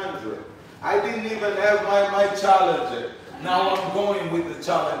 300. I didn't even have my Challenger. Now I'm going with the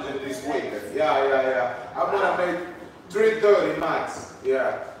Challenger this weekend. Yeah. I'm gonna make 330 max.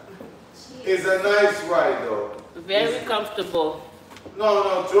 Yeah. It's a nice ride though. Very comfortable.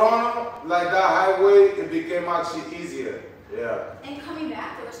 No, Toronto, like that highway, it became actually easier. Yeah. And coming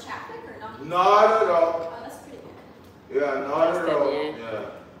back, there was traffic or not? Not at all. Oh, that's pretty good. Yeah, not at all. Yeah. Yeah.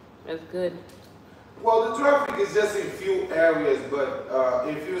 That's good. Well, the traffic is just in few areas, but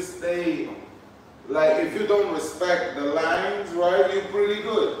if you stay, like if you don't respect the lines, right, you're pretty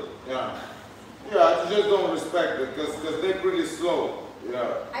good. Yeah. Yeah, you just don't respect it because they're pretty slow.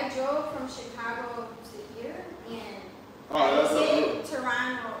 Yeah. I drove from Chicago to here, and Oh, that's I a hit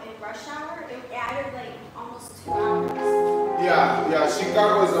Toronto in rush hour. It added like almost 2 hours. Yeah.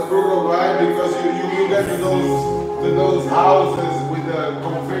 Chicago is a brutal ride because you get to those houses with the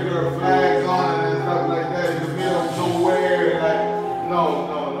Confederate flags on it and stuff like that in the middle of nowhere. Like, no.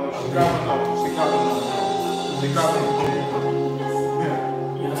 Chicago, no.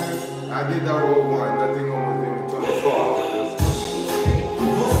 did that whole one. That thing almost did me 24 hours.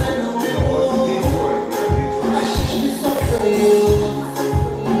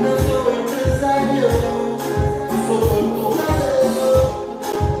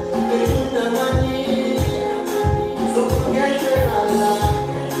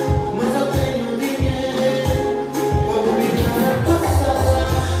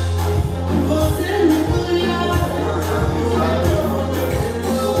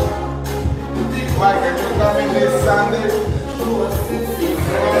 Why can you come in this Sunday?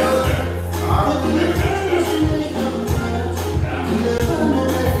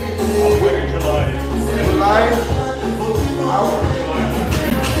 July?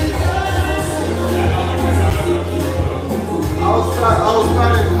 I'll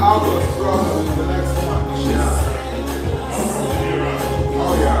start in August, probably the next one. Yeah.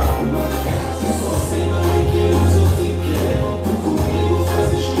 Oh yeah.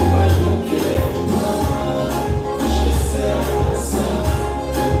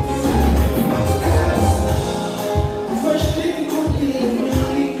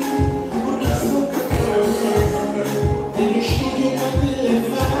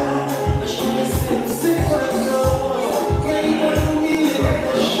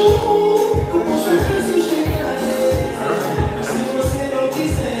 Como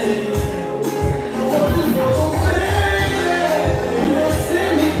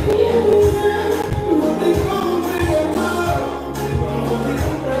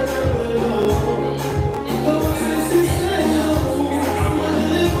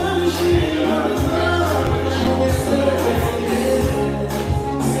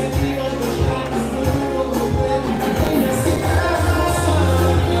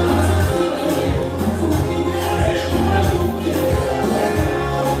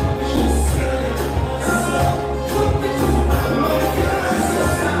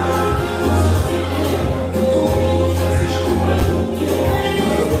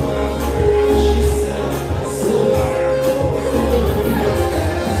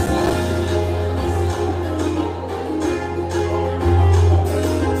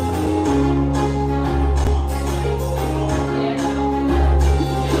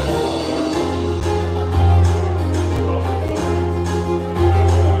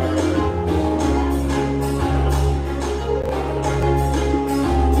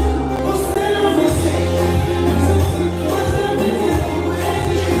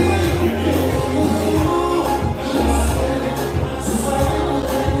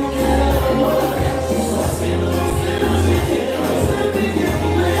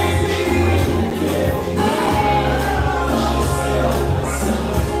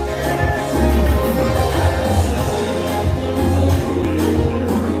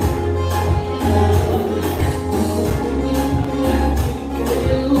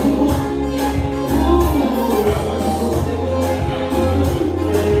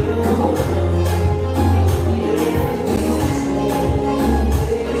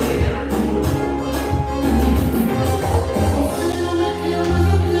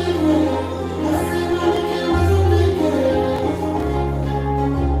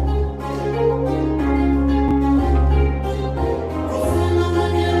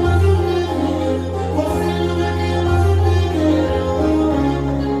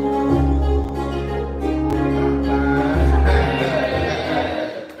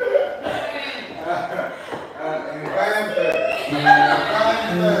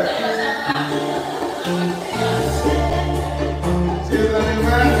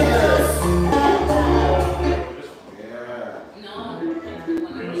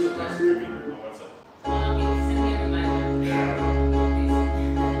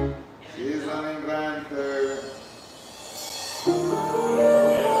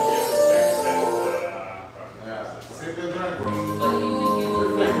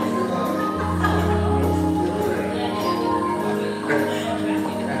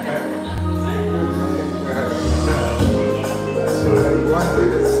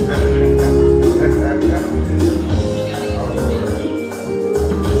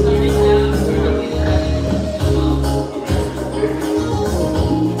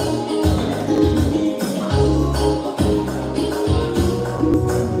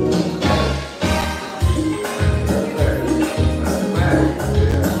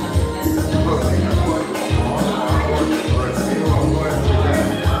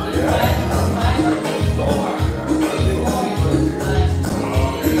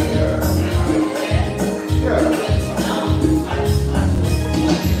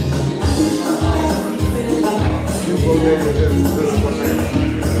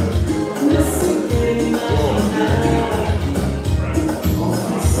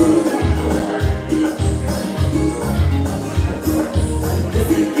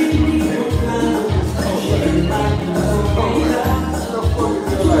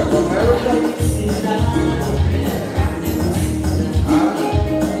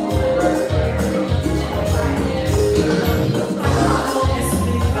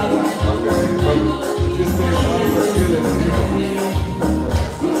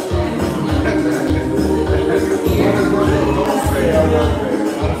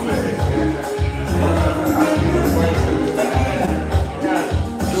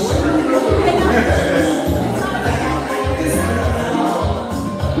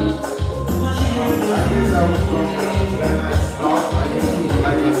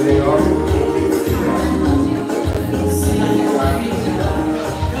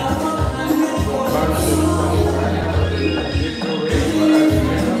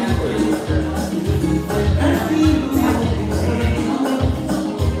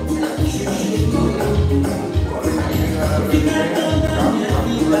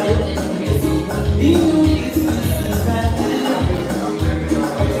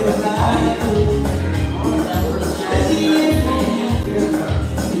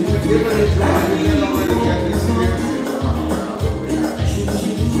Even if you can already get the experience.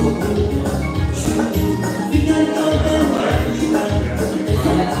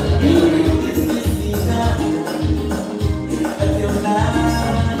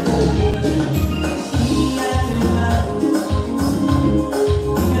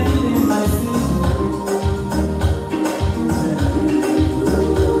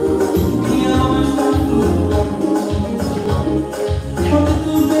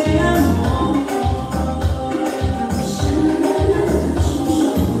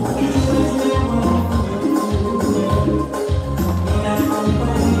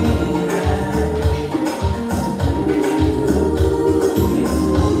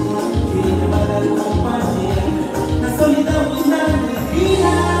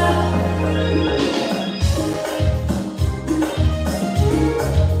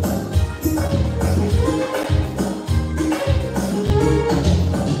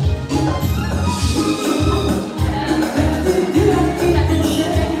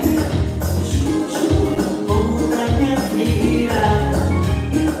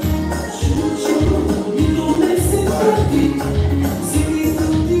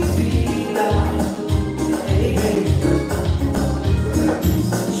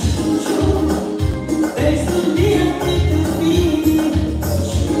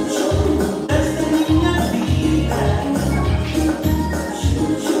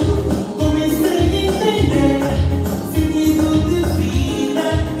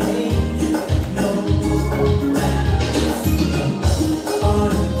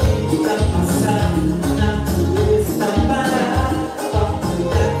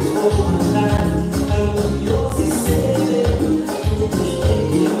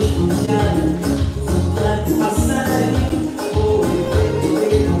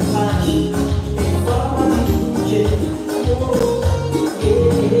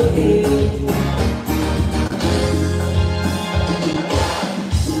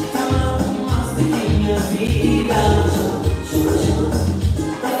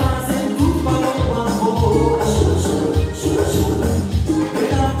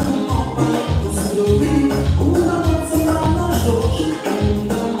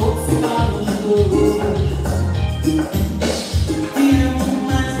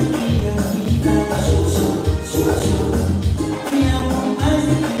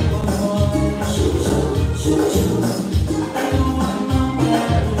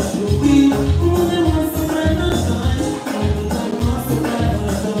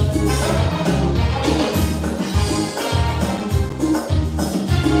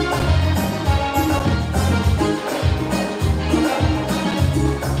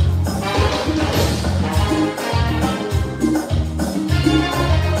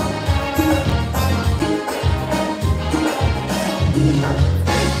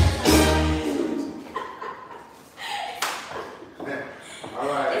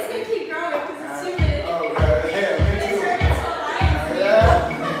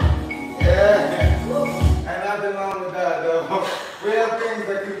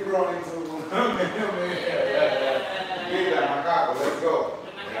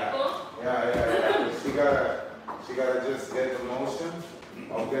 She gotta just get the motion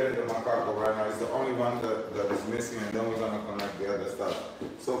of getting the macaco right now. It's the only one that is missing, and then we're gonna connect the other stuff.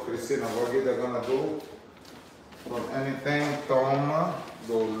 So Cristina, what you're gonna do from anything, toma,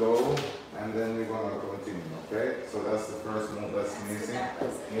 go low, and then we're gonna continue, okay? So that's the first move that's missing.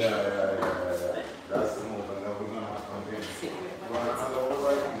 Yeah. That's the move, and then we're gonna continue. You want another one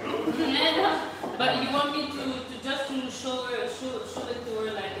right now? But you want me to just to show it to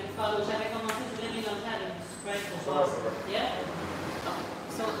her like in follow. J'avais commencé to let me know how to spread the ball. Yeah?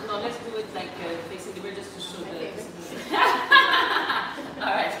 So no, let's do it like facing the bird just to show the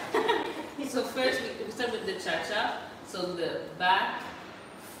Alright. So first we start with the cha-cha. So the back,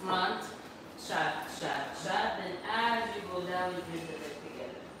 front, cha-cha-cha. Then as you go down, you bring the leg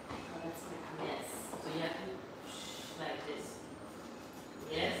together. Yes. So you have to like this.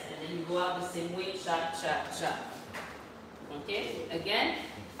 Yes, and then you go out the same way, cha-cha-cha. Okay, again,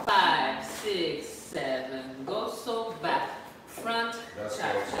 5, 6, 7, go, so back, front,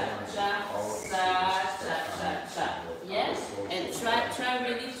 cha-cha-cha, side, cha-cha-cha. Yes, and try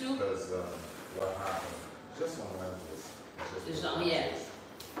really to. Because what happened, just on Wednesdays. Yes.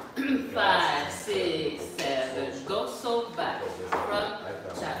 5, 6, 7, go, so back, front,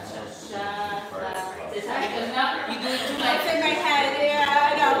 cha-cha-cha. This happens now, you do it too like. It's in my head, yeah,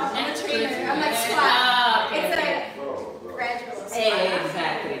 I know. I'm a trainer, I'm like squat. It's like gradual squat.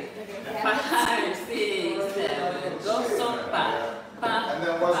 Exactly. 5, 6, 7, go, so back. And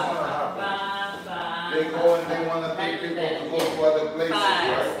then what's going to happen? They go and they want to take people to go to other places, 5,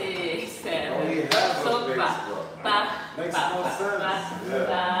 right? 6, Makes no sense.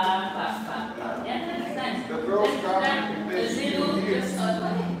 Yeah, that's nice. The girls Just come that, and the they little, here. just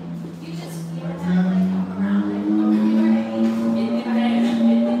You just feel like come around like,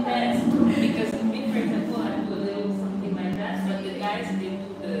 it depends, because me, for example, I do a little something like that, but the guys, they do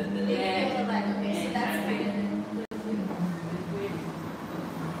the leg. yeah, like, okay, so that's kind of.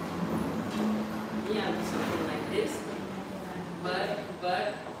 Yeah, do something like this,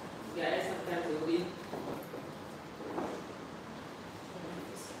 but guys sometimes will be.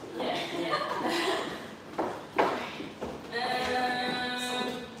 Yeah.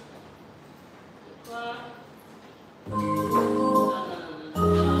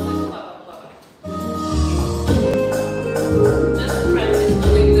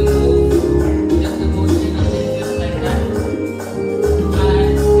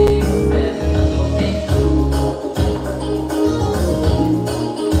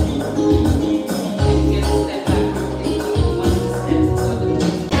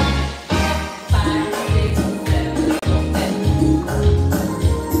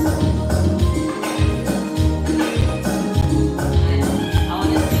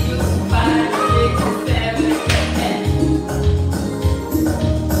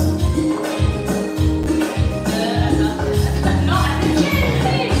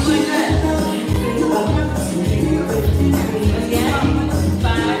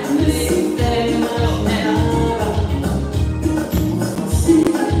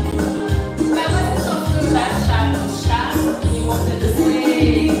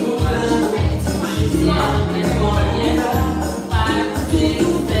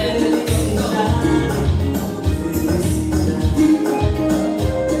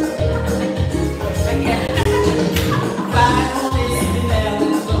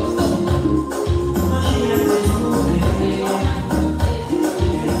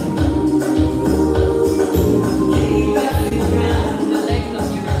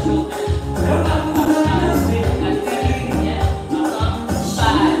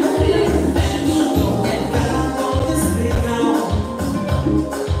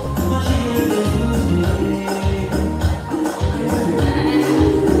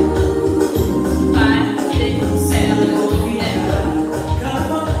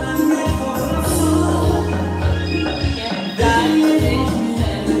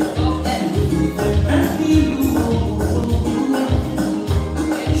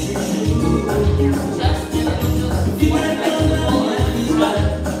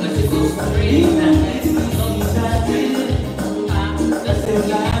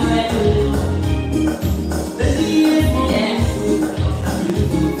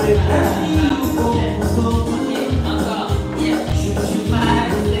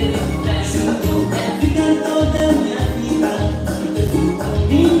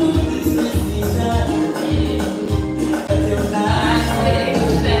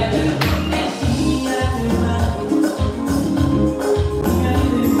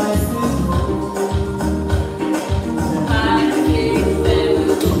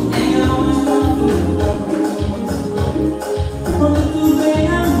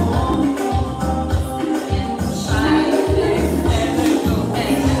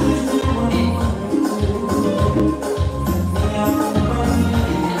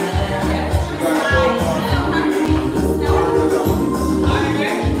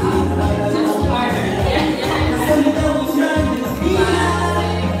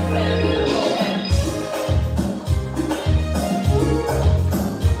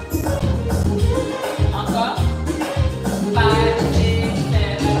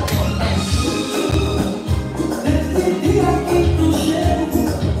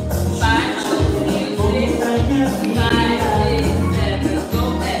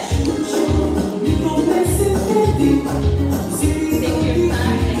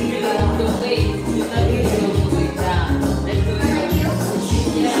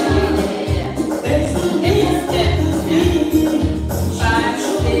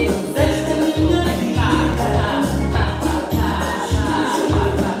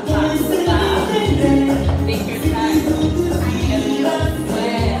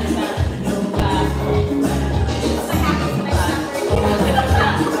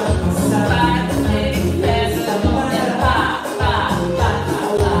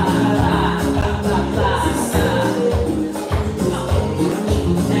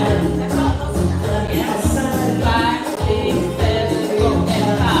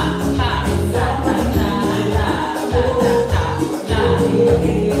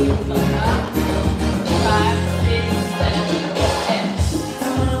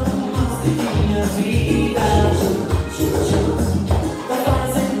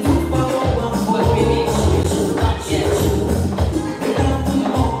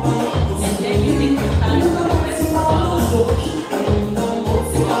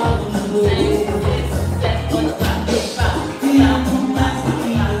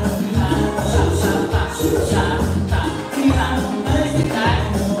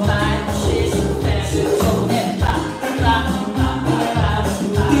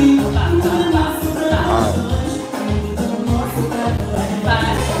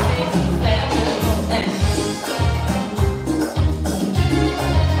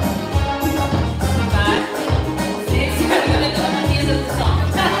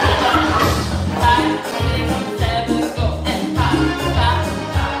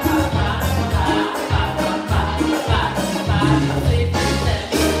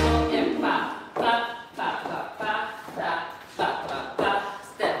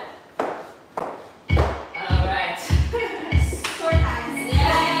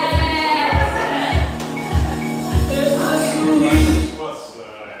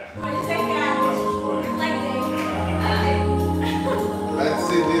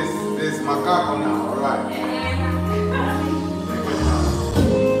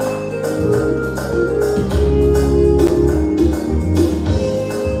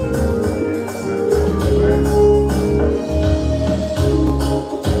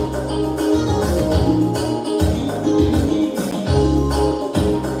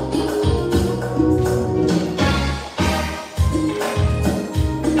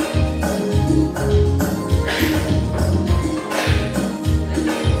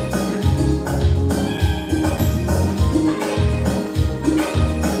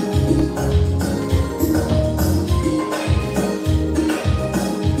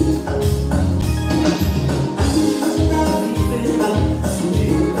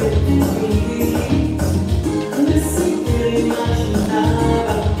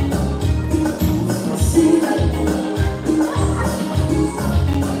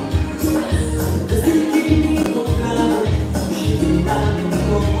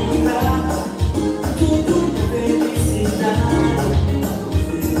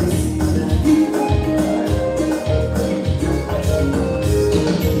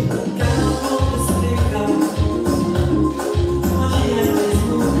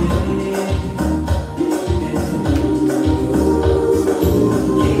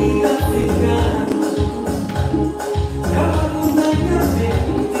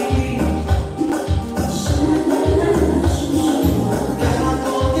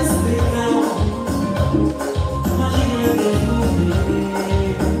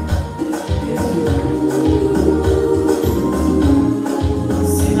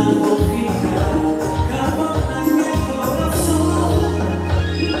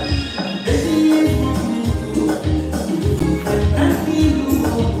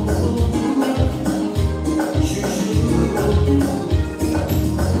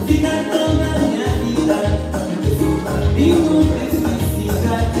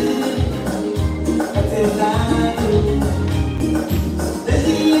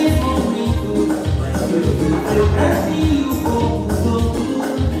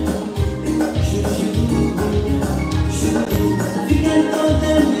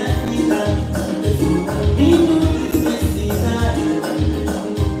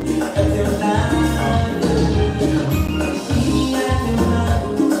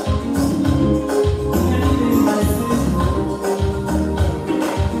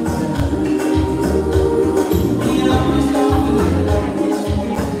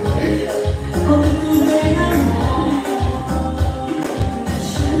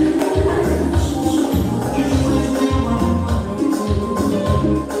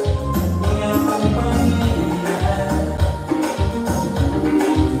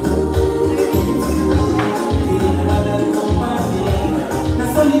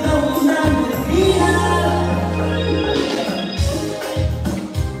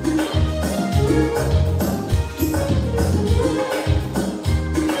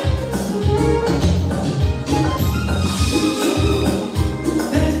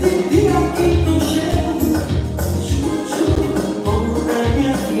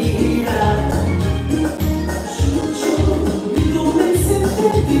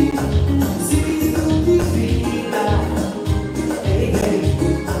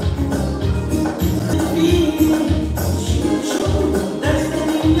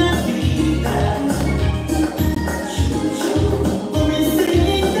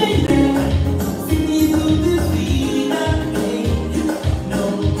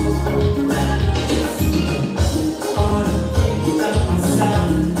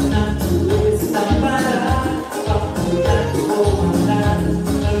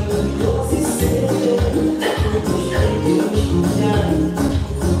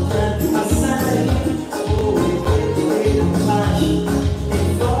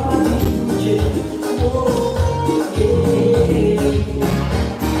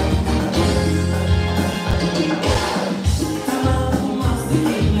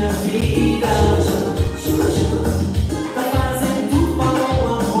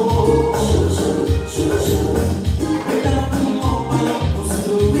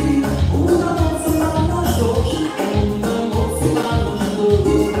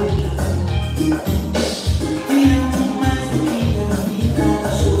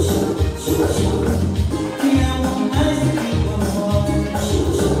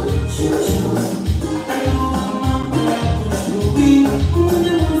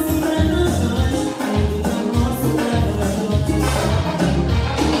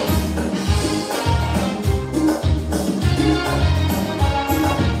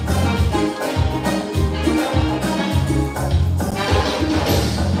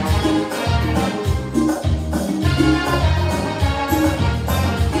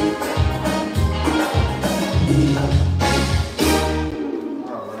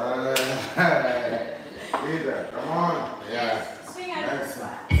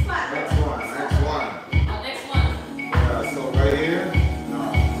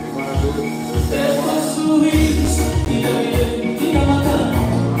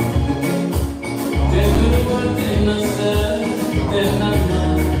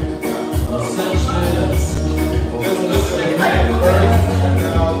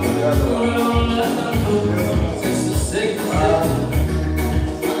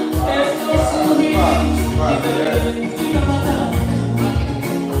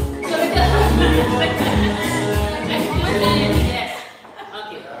 Yes.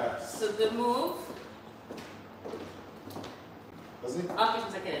 Okay. So the move. Was it?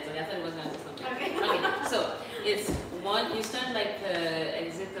 Okay, so I thought it was going to say something. Okay. Okay. So it's one. You start like the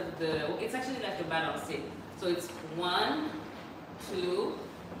exit of the. It's actually like a balancing. So it's 1, 2,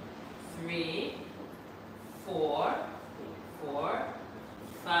 3, 4,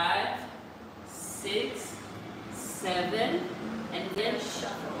 5, 6, 7, and then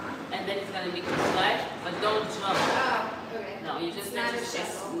shuffle. And then it's gonna make you slide, but don't jump. Oh, okay. No, you just It's not a just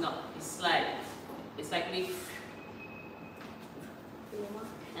shuffle. no, you slide. It's like me.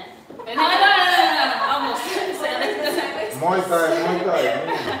 No, almost. Muay Thai.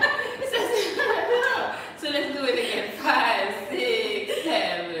 So let's do it again. 5, 6,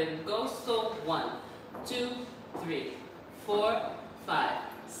 7. Go. So 1, 2, 3, 4, 5,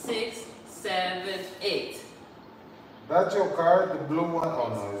 6, 7, 8. That's your card, the blue one? Oh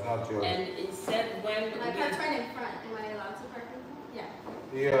no, it's not yours. And instead, when My car's right in front. Am I allowed to park in front? Yeah.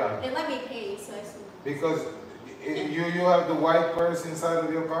 Yeah, They let me pay, so I assume. because you have the white purse inside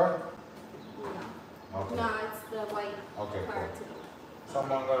of your car? No. Okay. No, it's the white Okay, car cool. to the left.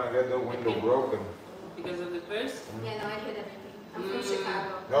 Someone gonna get the window broken. because of the purse. Yeah, no, I hit everything. I'm from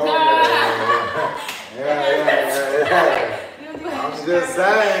Chicago. Oh, yeah. You don't do I'm anything. just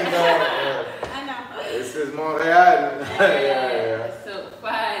saying, though. I know. This is Montreal. Yeah. So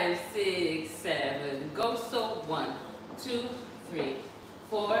 5, 6, 7. Go. So 1, 2, 3,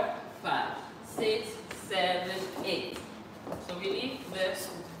 4, 5, 6, 7, 8. So we need the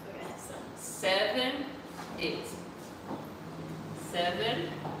 7, 8. 7,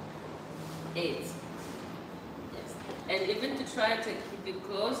 8. Yes. And even to try to keep it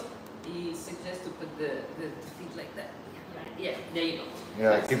close, he suggests to put the feet like that. Yeah, there you go.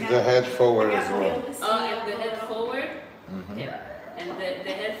 Yeah, keep the head forward as well. Oh, and the head forward. Mhm. Yeah. And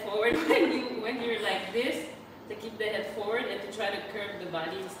the head forward when you're like this, to keep the head forward and to try to curve the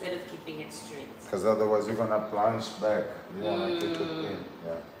body instead of keeping it straight. Because otherwise you're gonna plunge back. You wanna keep it in.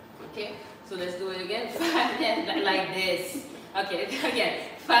 Yeah. Okay, so let's do it again. 5, yeah, like this. Okay, again.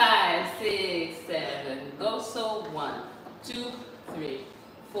 5, 6, 7. Go. So 1, 2, 3,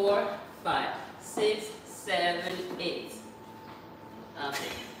 4, 5, 6, 7, 8.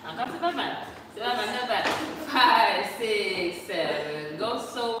 Okay. Encore c'est pas mal. C'est pas mal, not bad. 5, 6, 7. Go.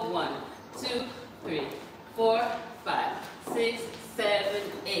 So 1, 2, 3, 4, 5, 6, 7,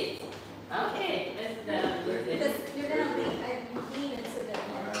 8. Okay, let's Because you're gonna lean into the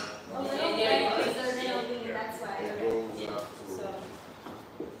a little bit, Yeah. so then it'll lean, that's why. It goes up to, So,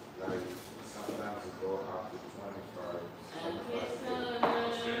 like, sometimes it goes up to 25. Okay, so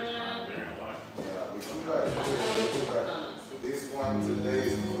Yeah, we do that. This one today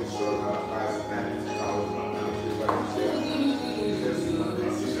is for sure Icelandic house. So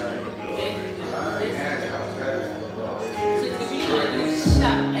it's really really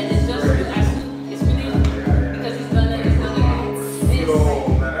sharp, and it's just it's really because it's gonna this,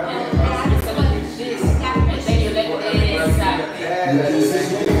 and it's gonna do this, and then you let it exactly.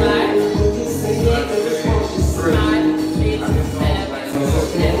 5, 6, 7, 8.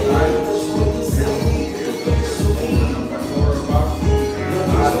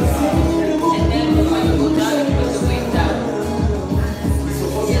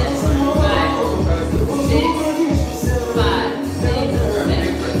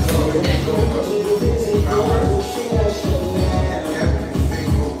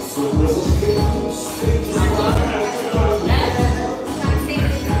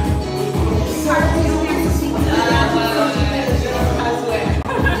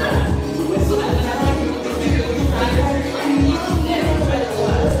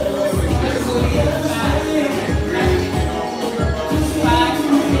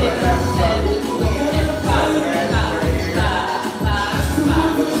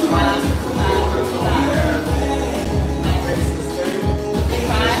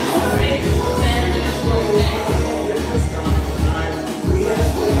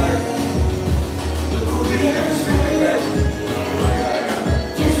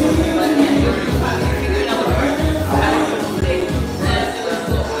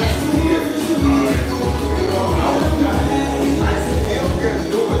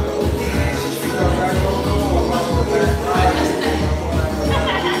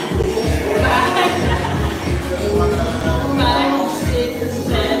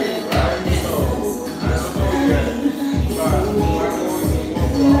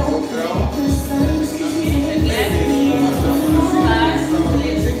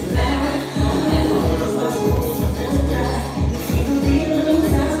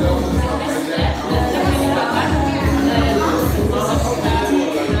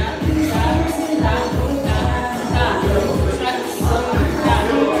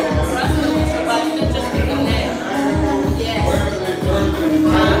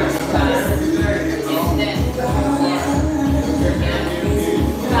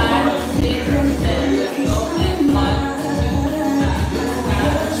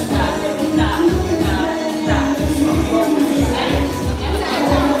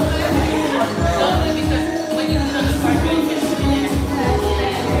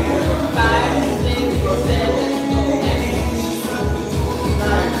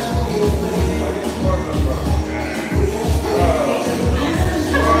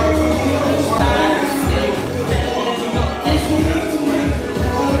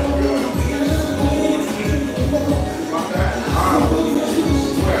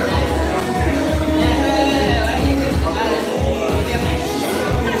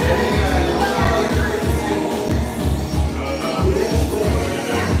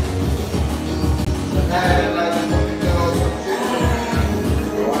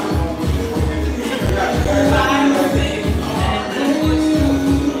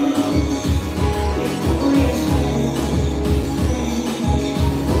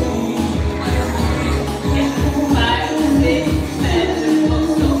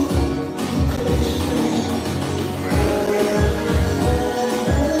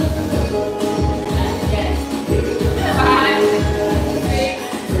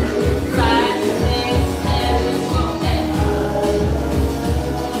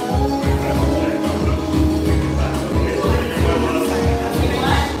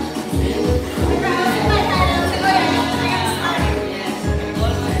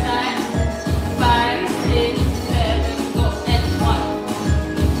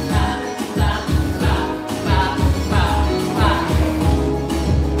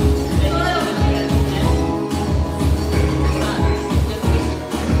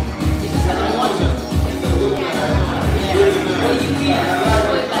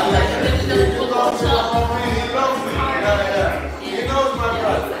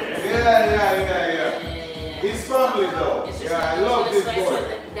 yeah. His family though. Yeah, I love this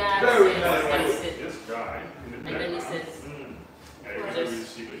boy. Very nice. This guy in the And then he background.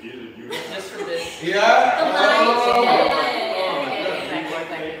 says, Just for this. Yeah? The light.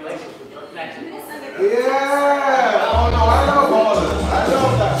 Yeah. Oh no, I love all of them. I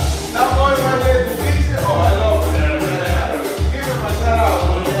love that. Now going my way to teach it. Oh, I love it. Give him a shout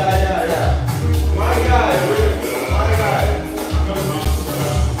out. Yeah. My guy. My guy.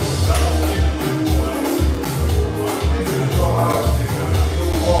 This is so hard. You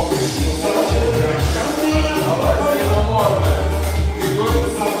walk it. All right, say no more, man. You good?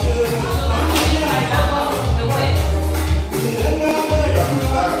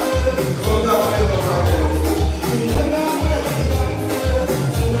 Close that window right there.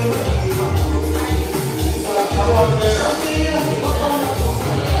 Come on, man.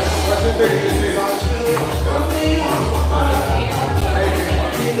 What's the big thing?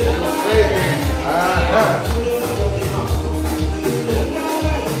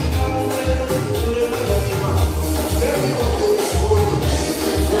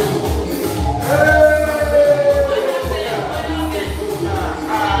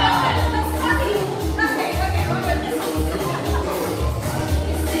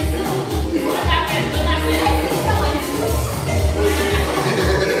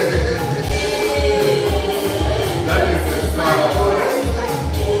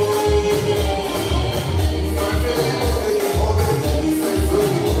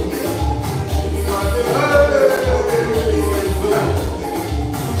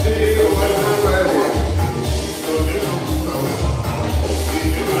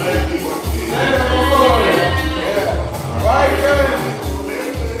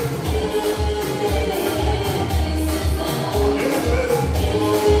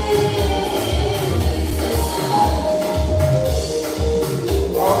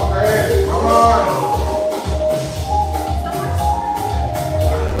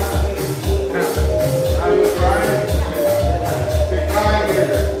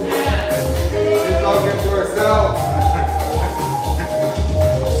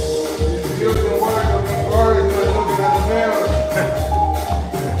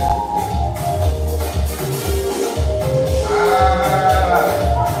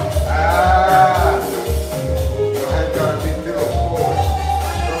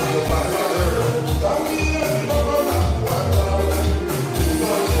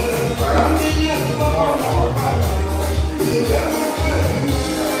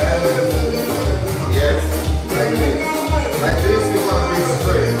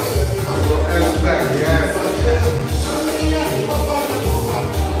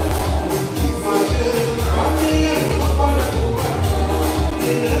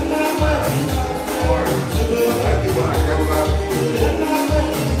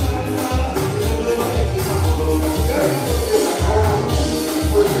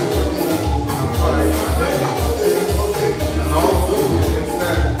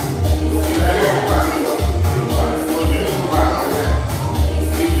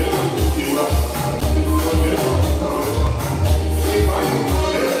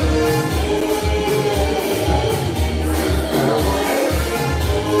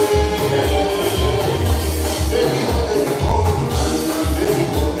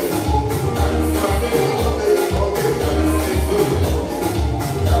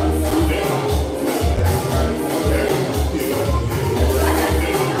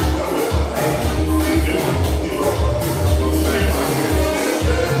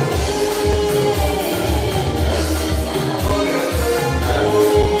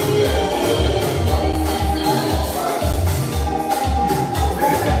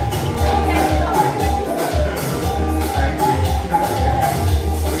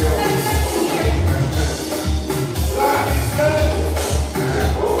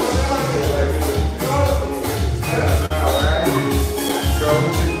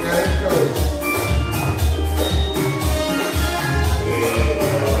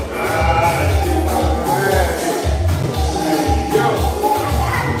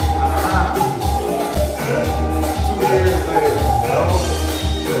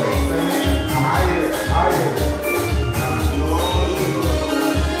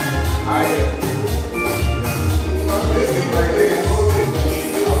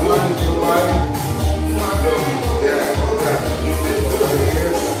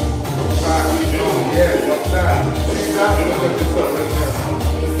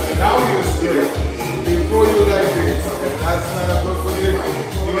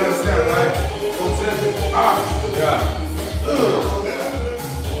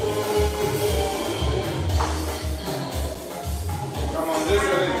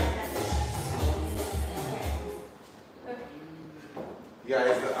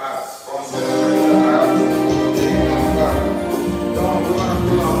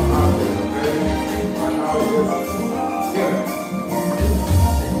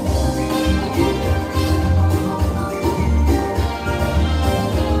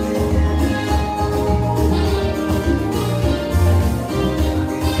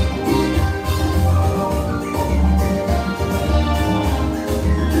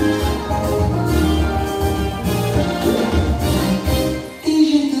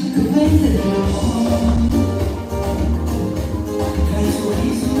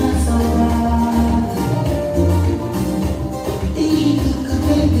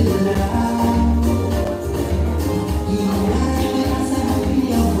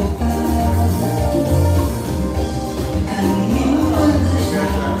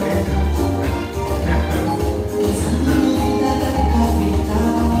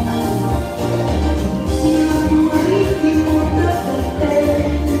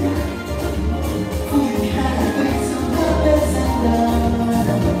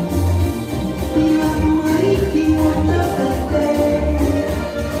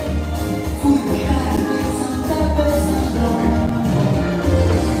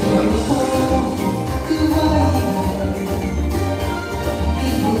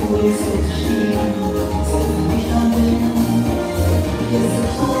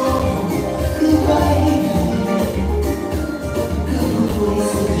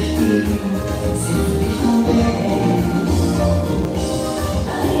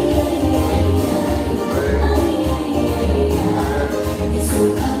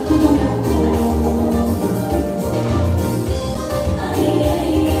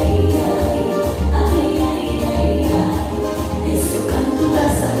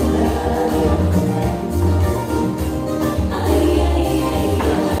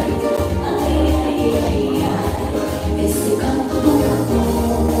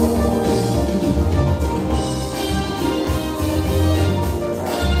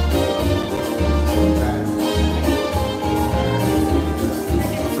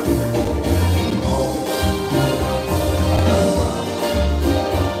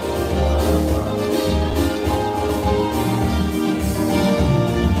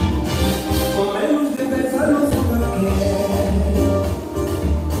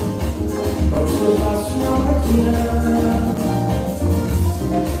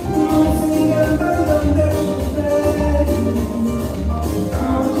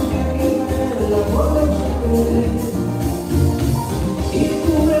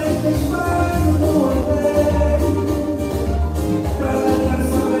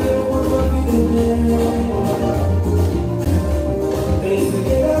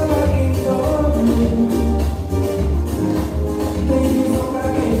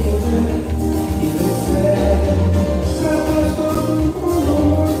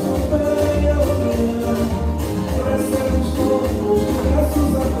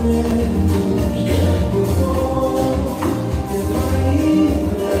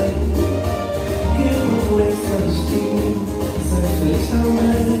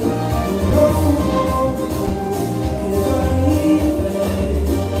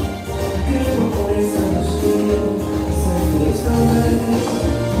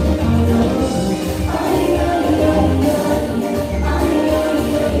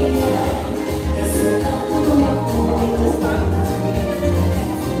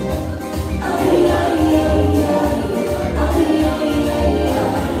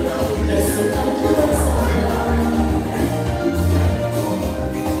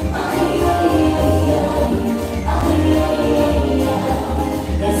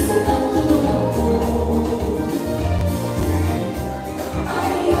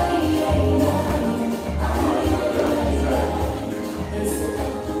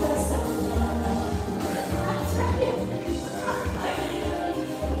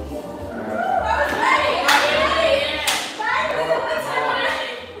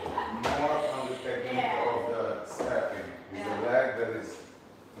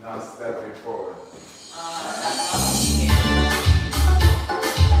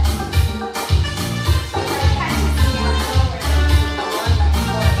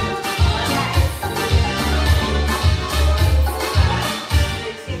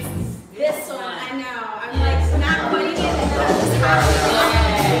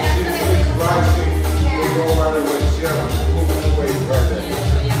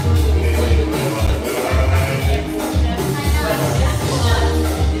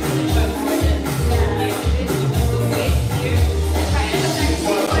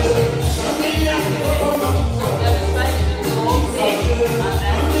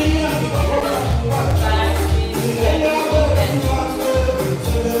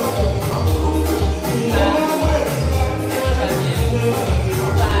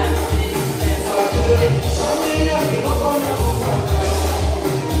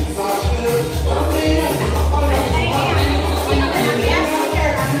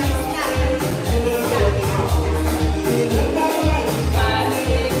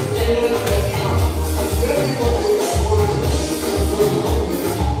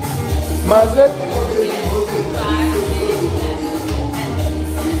 Mas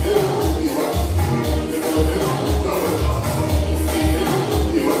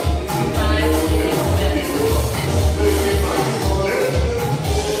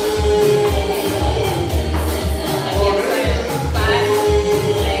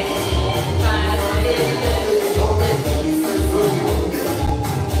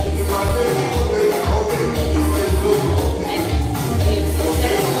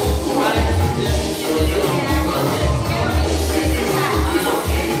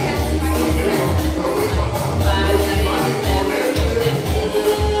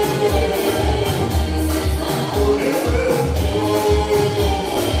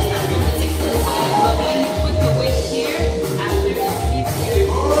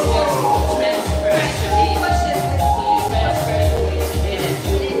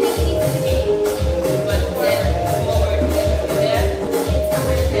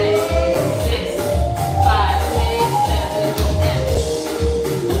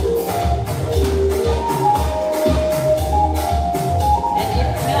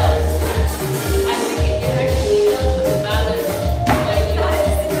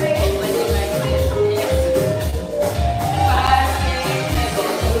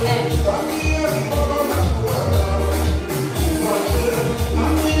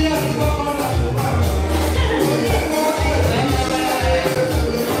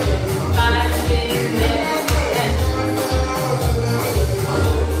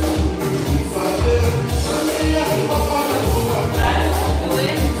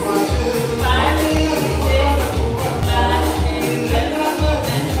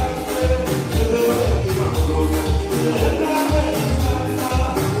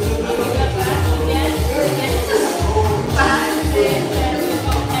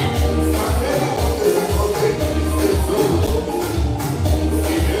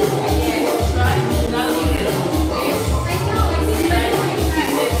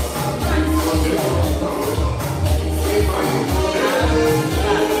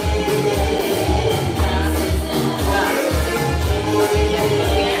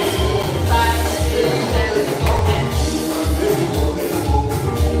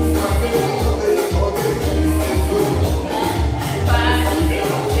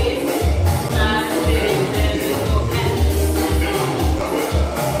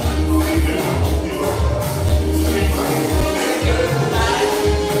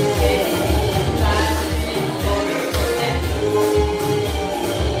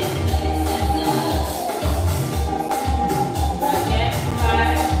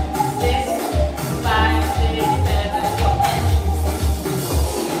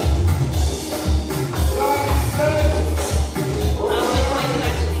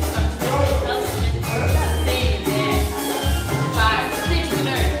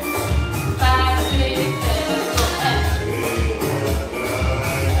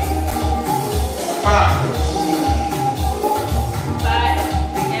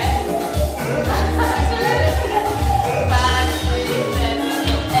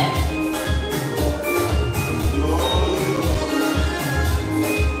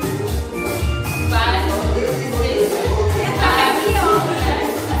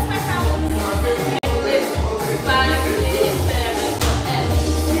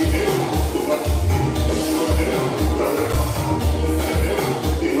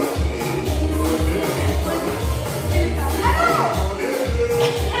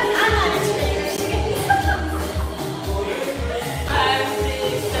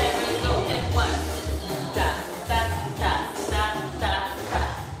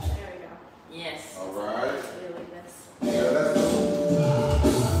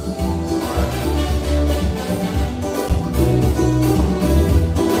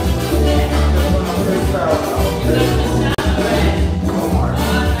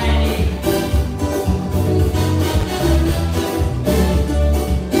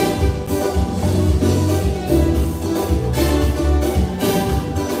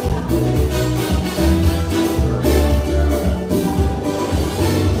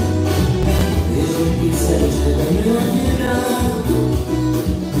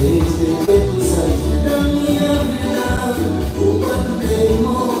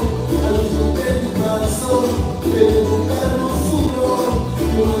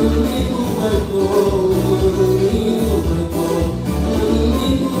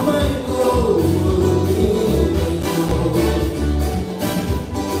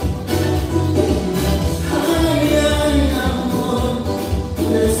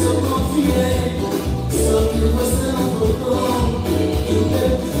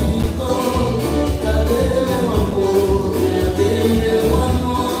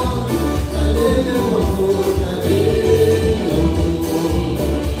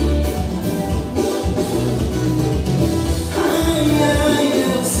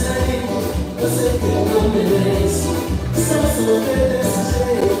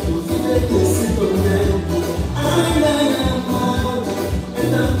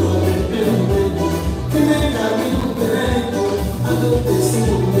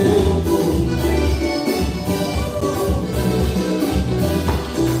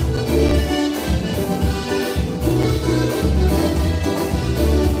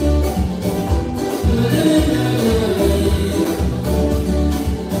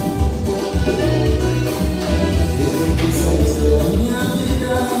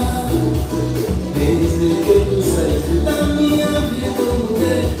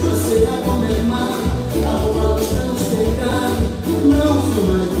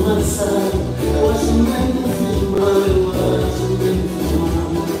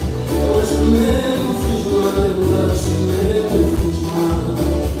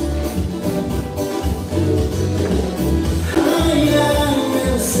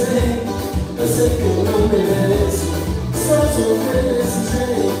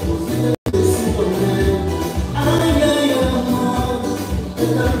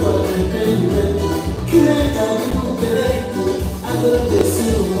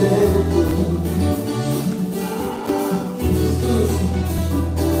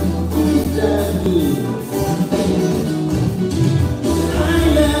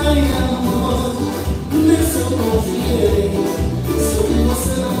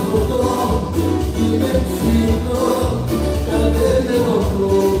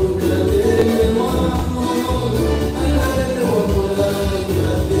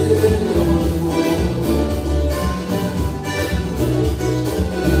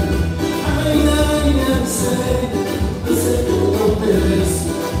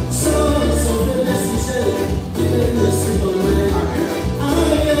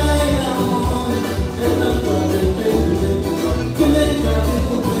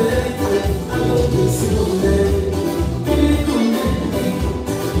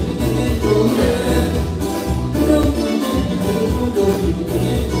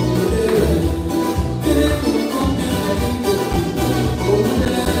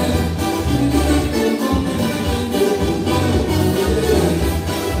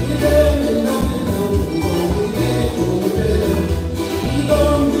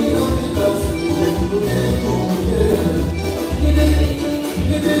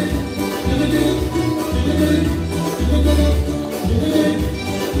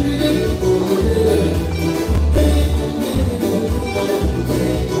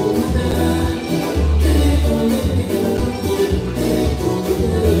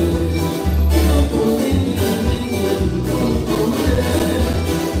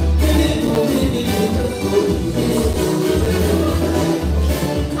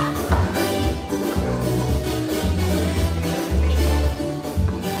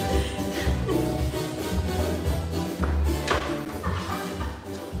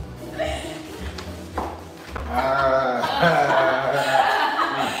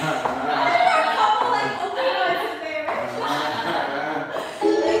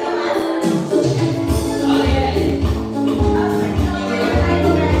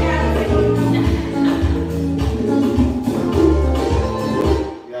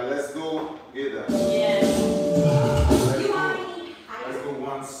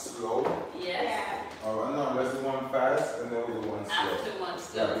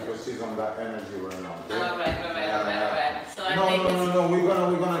because she's on that energy right now. Okay? All right. So I No, think no.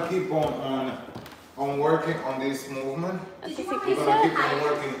 We're gonna keep on working on this movement. Did you We're want me to gonna keep on higher?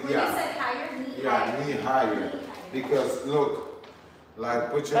 working. When you said higher, knee higher. Yeah, knee higher. Because look,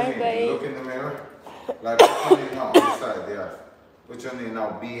 like put your knee, look in the mirror. Like put your knee now on the side, yeah. Put your knee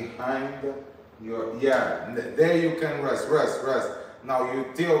now behind your, yeah, there you can rest. Now you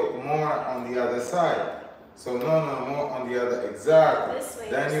tilt more on the other side. So no, more on the other, exactly. This way.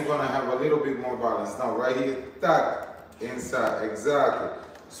 Then you're gonna have a little bit more balance. Now right here, tuck inside, exactly.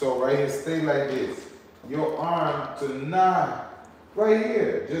 So right here, stay like this. Your arm to not, right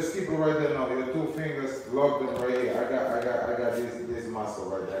here. Just keep it right there now. Your two fingers lock them right here. I got this muscle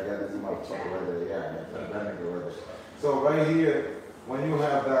right there. I got this muscle right there. Yeah, that nigga right there. So right here, when you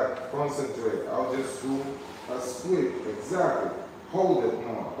have that, concentrate. I'll just do a sweep. Exactly. Hold it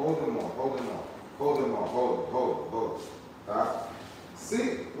more. Hold it more.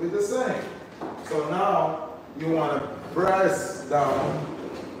 See, with the same. So now you want to press down,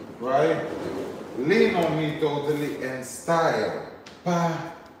 right? Lean on me totally and style.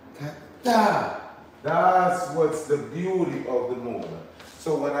 Pa, ka, da. That's what's the beauty of the movement.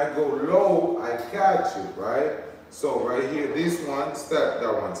 So when I go low, I catch it, right? So right here, this one, step,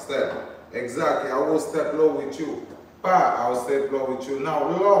 that one, step. Exactly, I will step low with you. Pa, I will step low with you. Now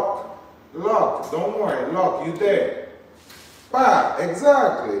lock, don't worry, lock, you there. Pa,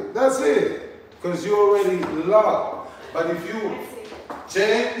 exactly, that's it. Because you already locked. But if you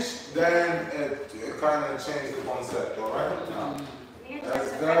change, then it kind of change the concept, all right? Now,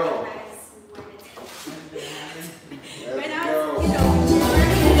 let's go. When Let's I was, go. you know,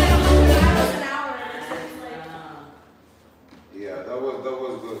 learning at 100 miles an hour, it's like, Yeah, that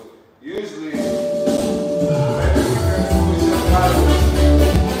was good. Usually, maybe we can push it higher.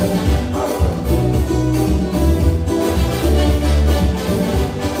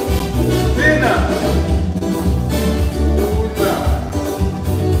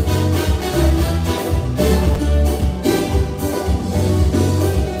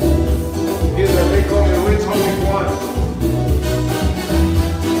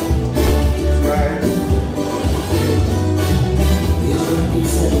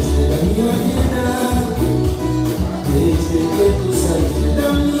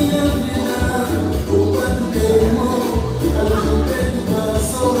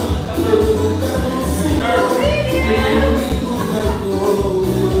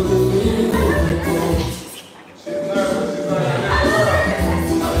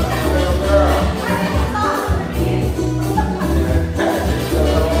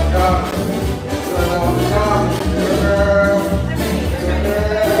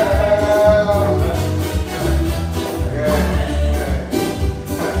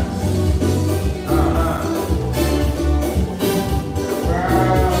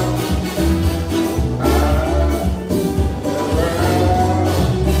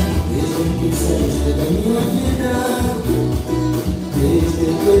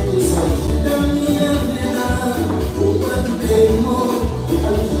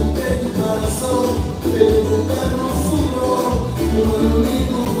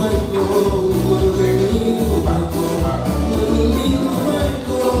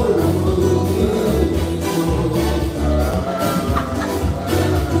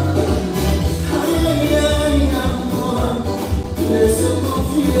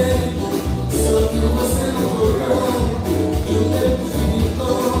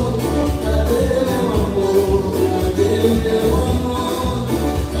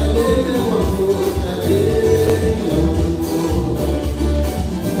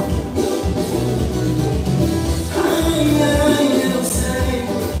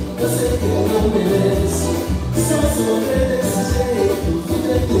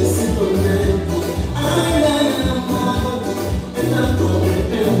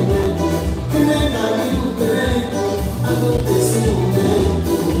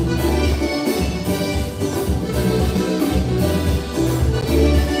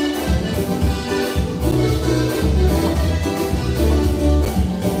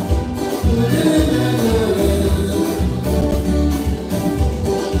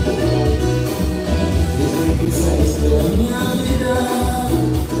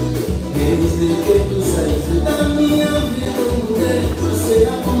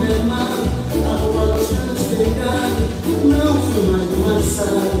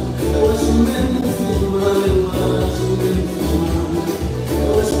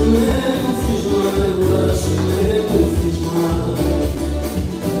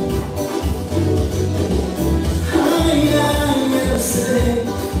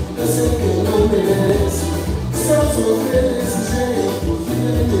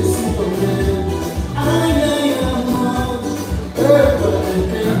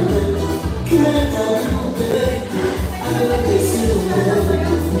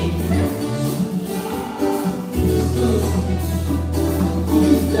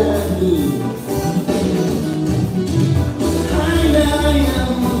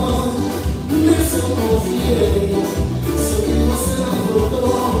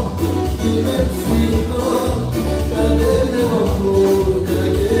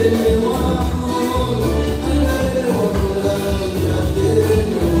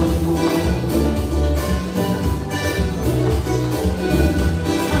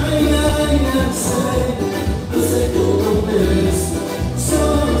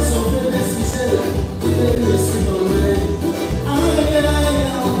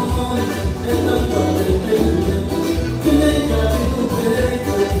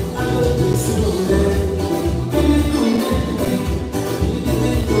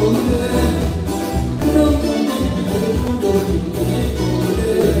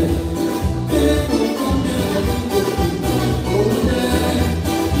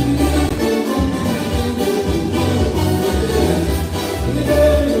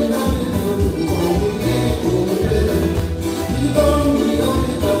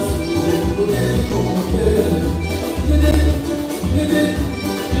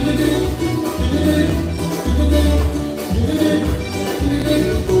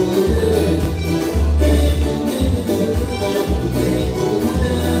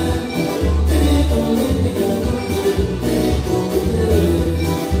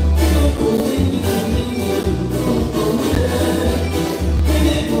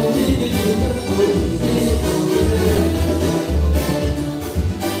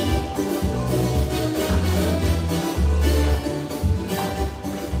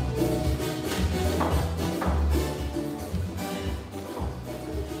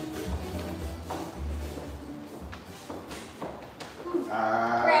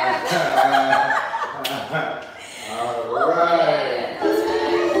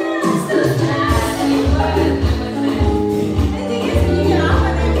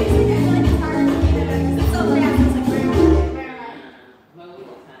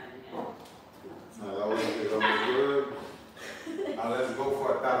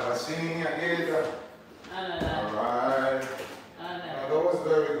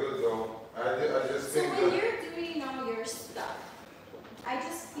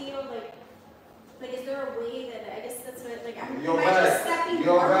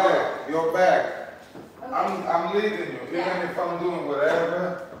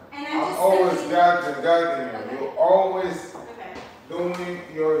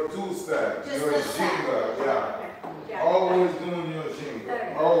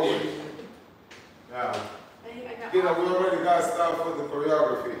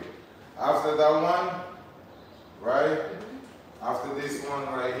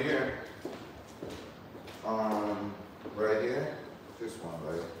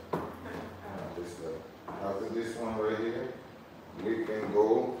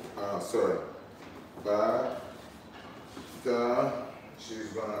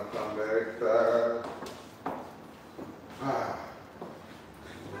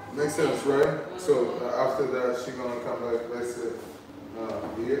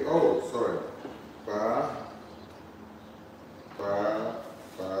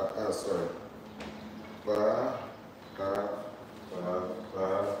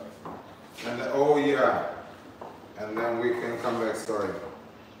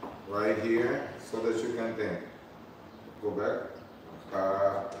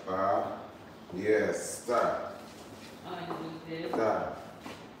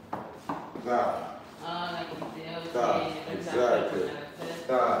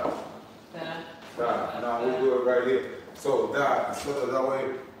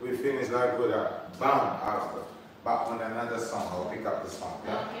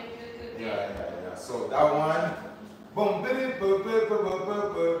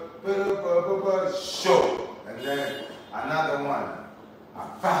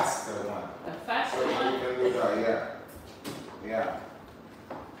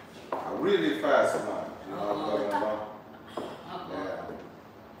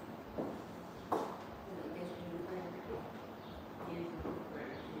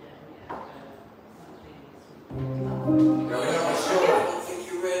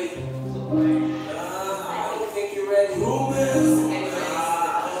 Think you're ready? Rubens.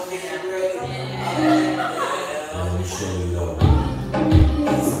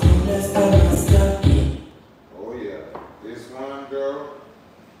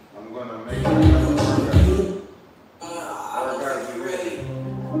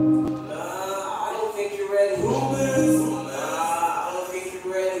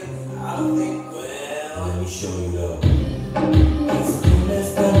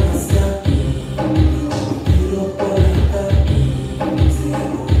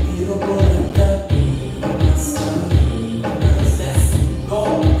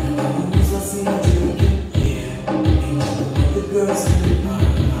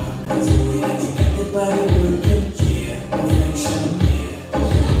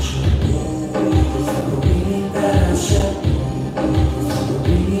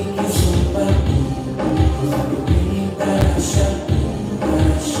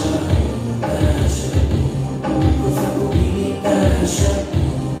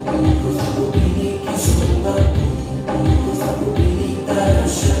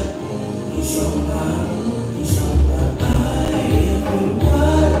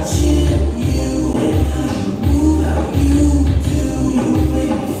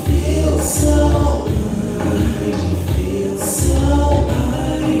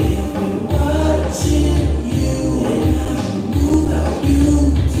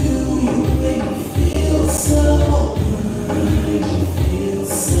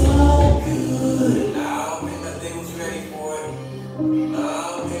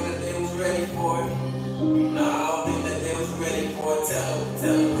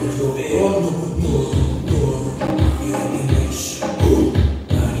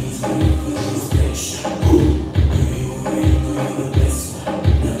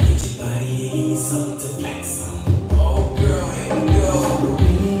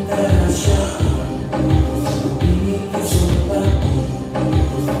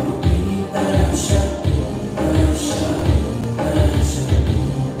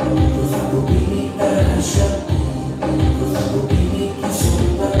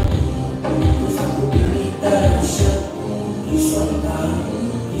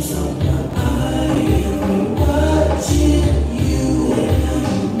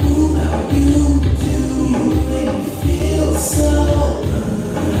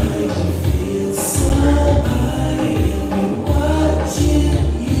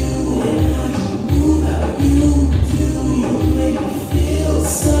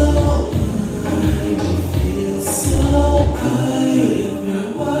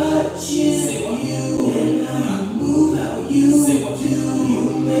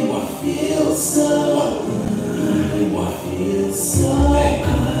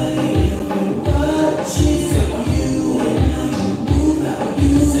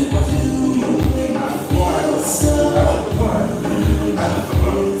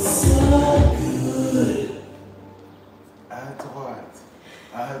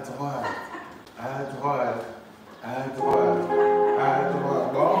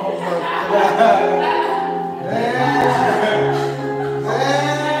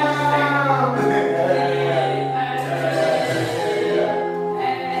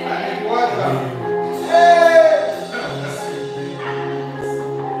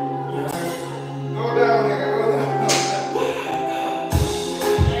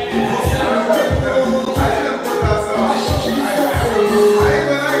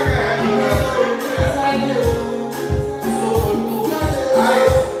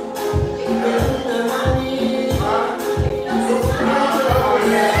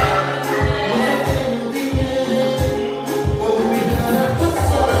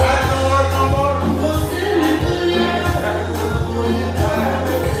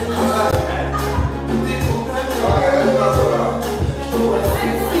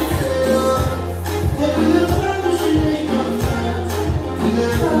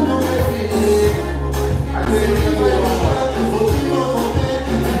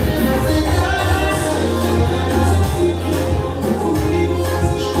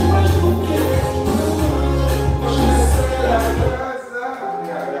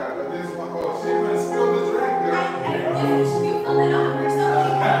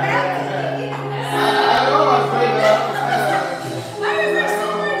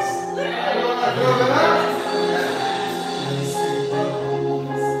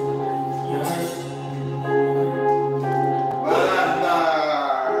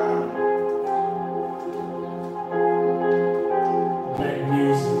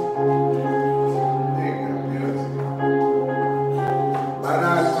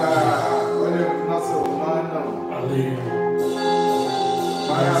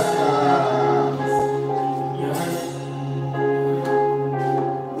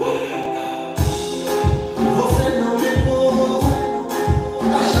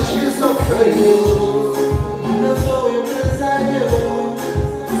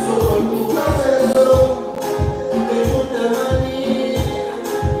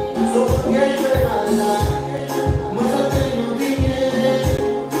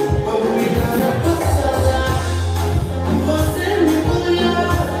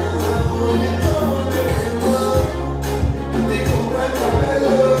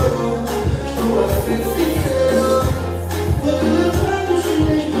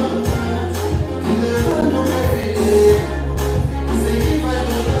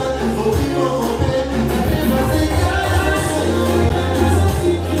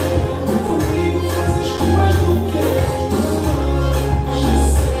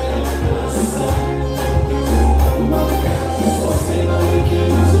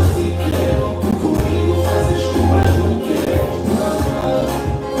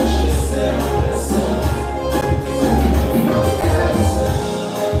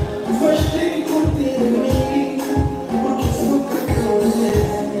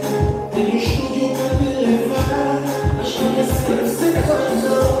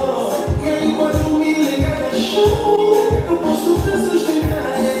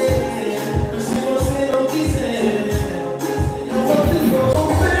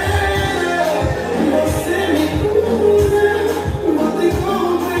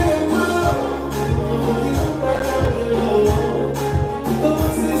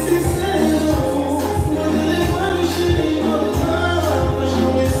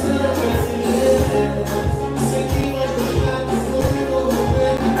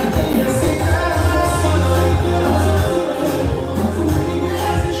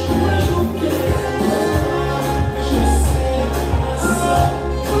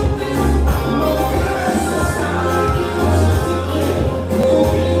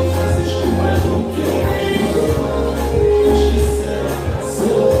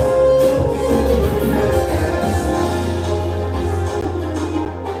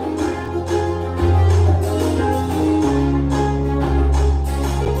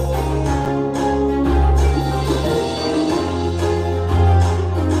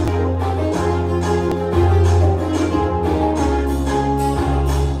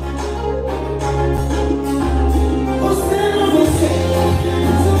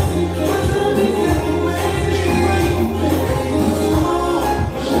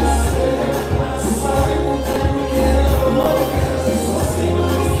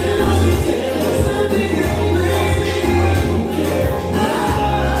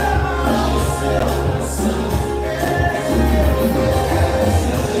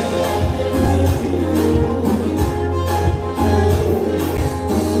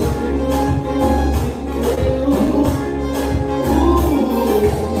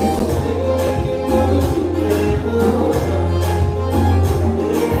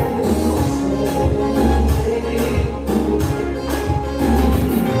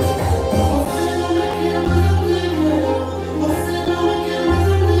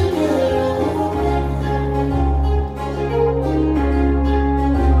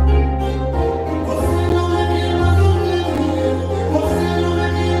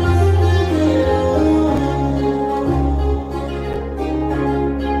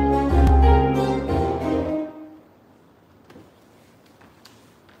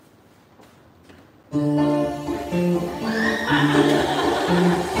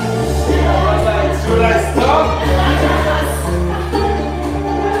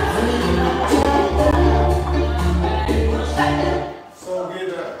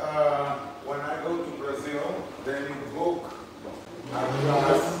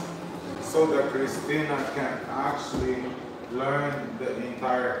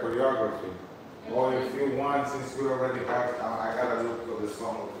 direct choreography. Or if you want, since we already have, I gotta look for the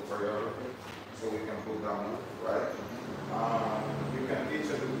song with the choreography, so we can put that one, right? You can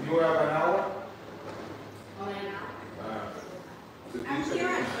teach it. You have an hour? To I'm teach here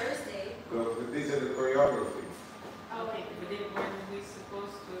it. on Thursday. To teach it the choreography. Okay, but then when we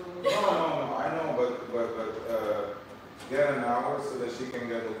supposed to? No, I know, but get an hour so that she can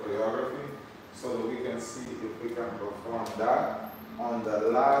get the choreography, so that we can see if we can perform that on the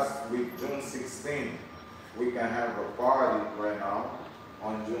last week, June 16th. We can have a party right now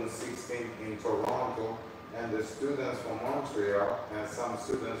on June 16th in Toronto, and the students from Montreal and some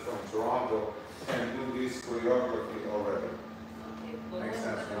students from Toronto can do this choreography already. Makes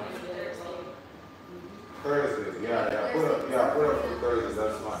sense, no? Thursday, yeah, put up for Thursday,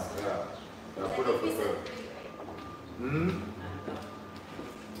 that's fine, yeah, put up for Thursday.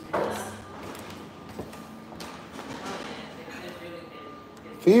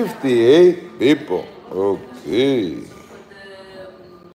 58 people, okay.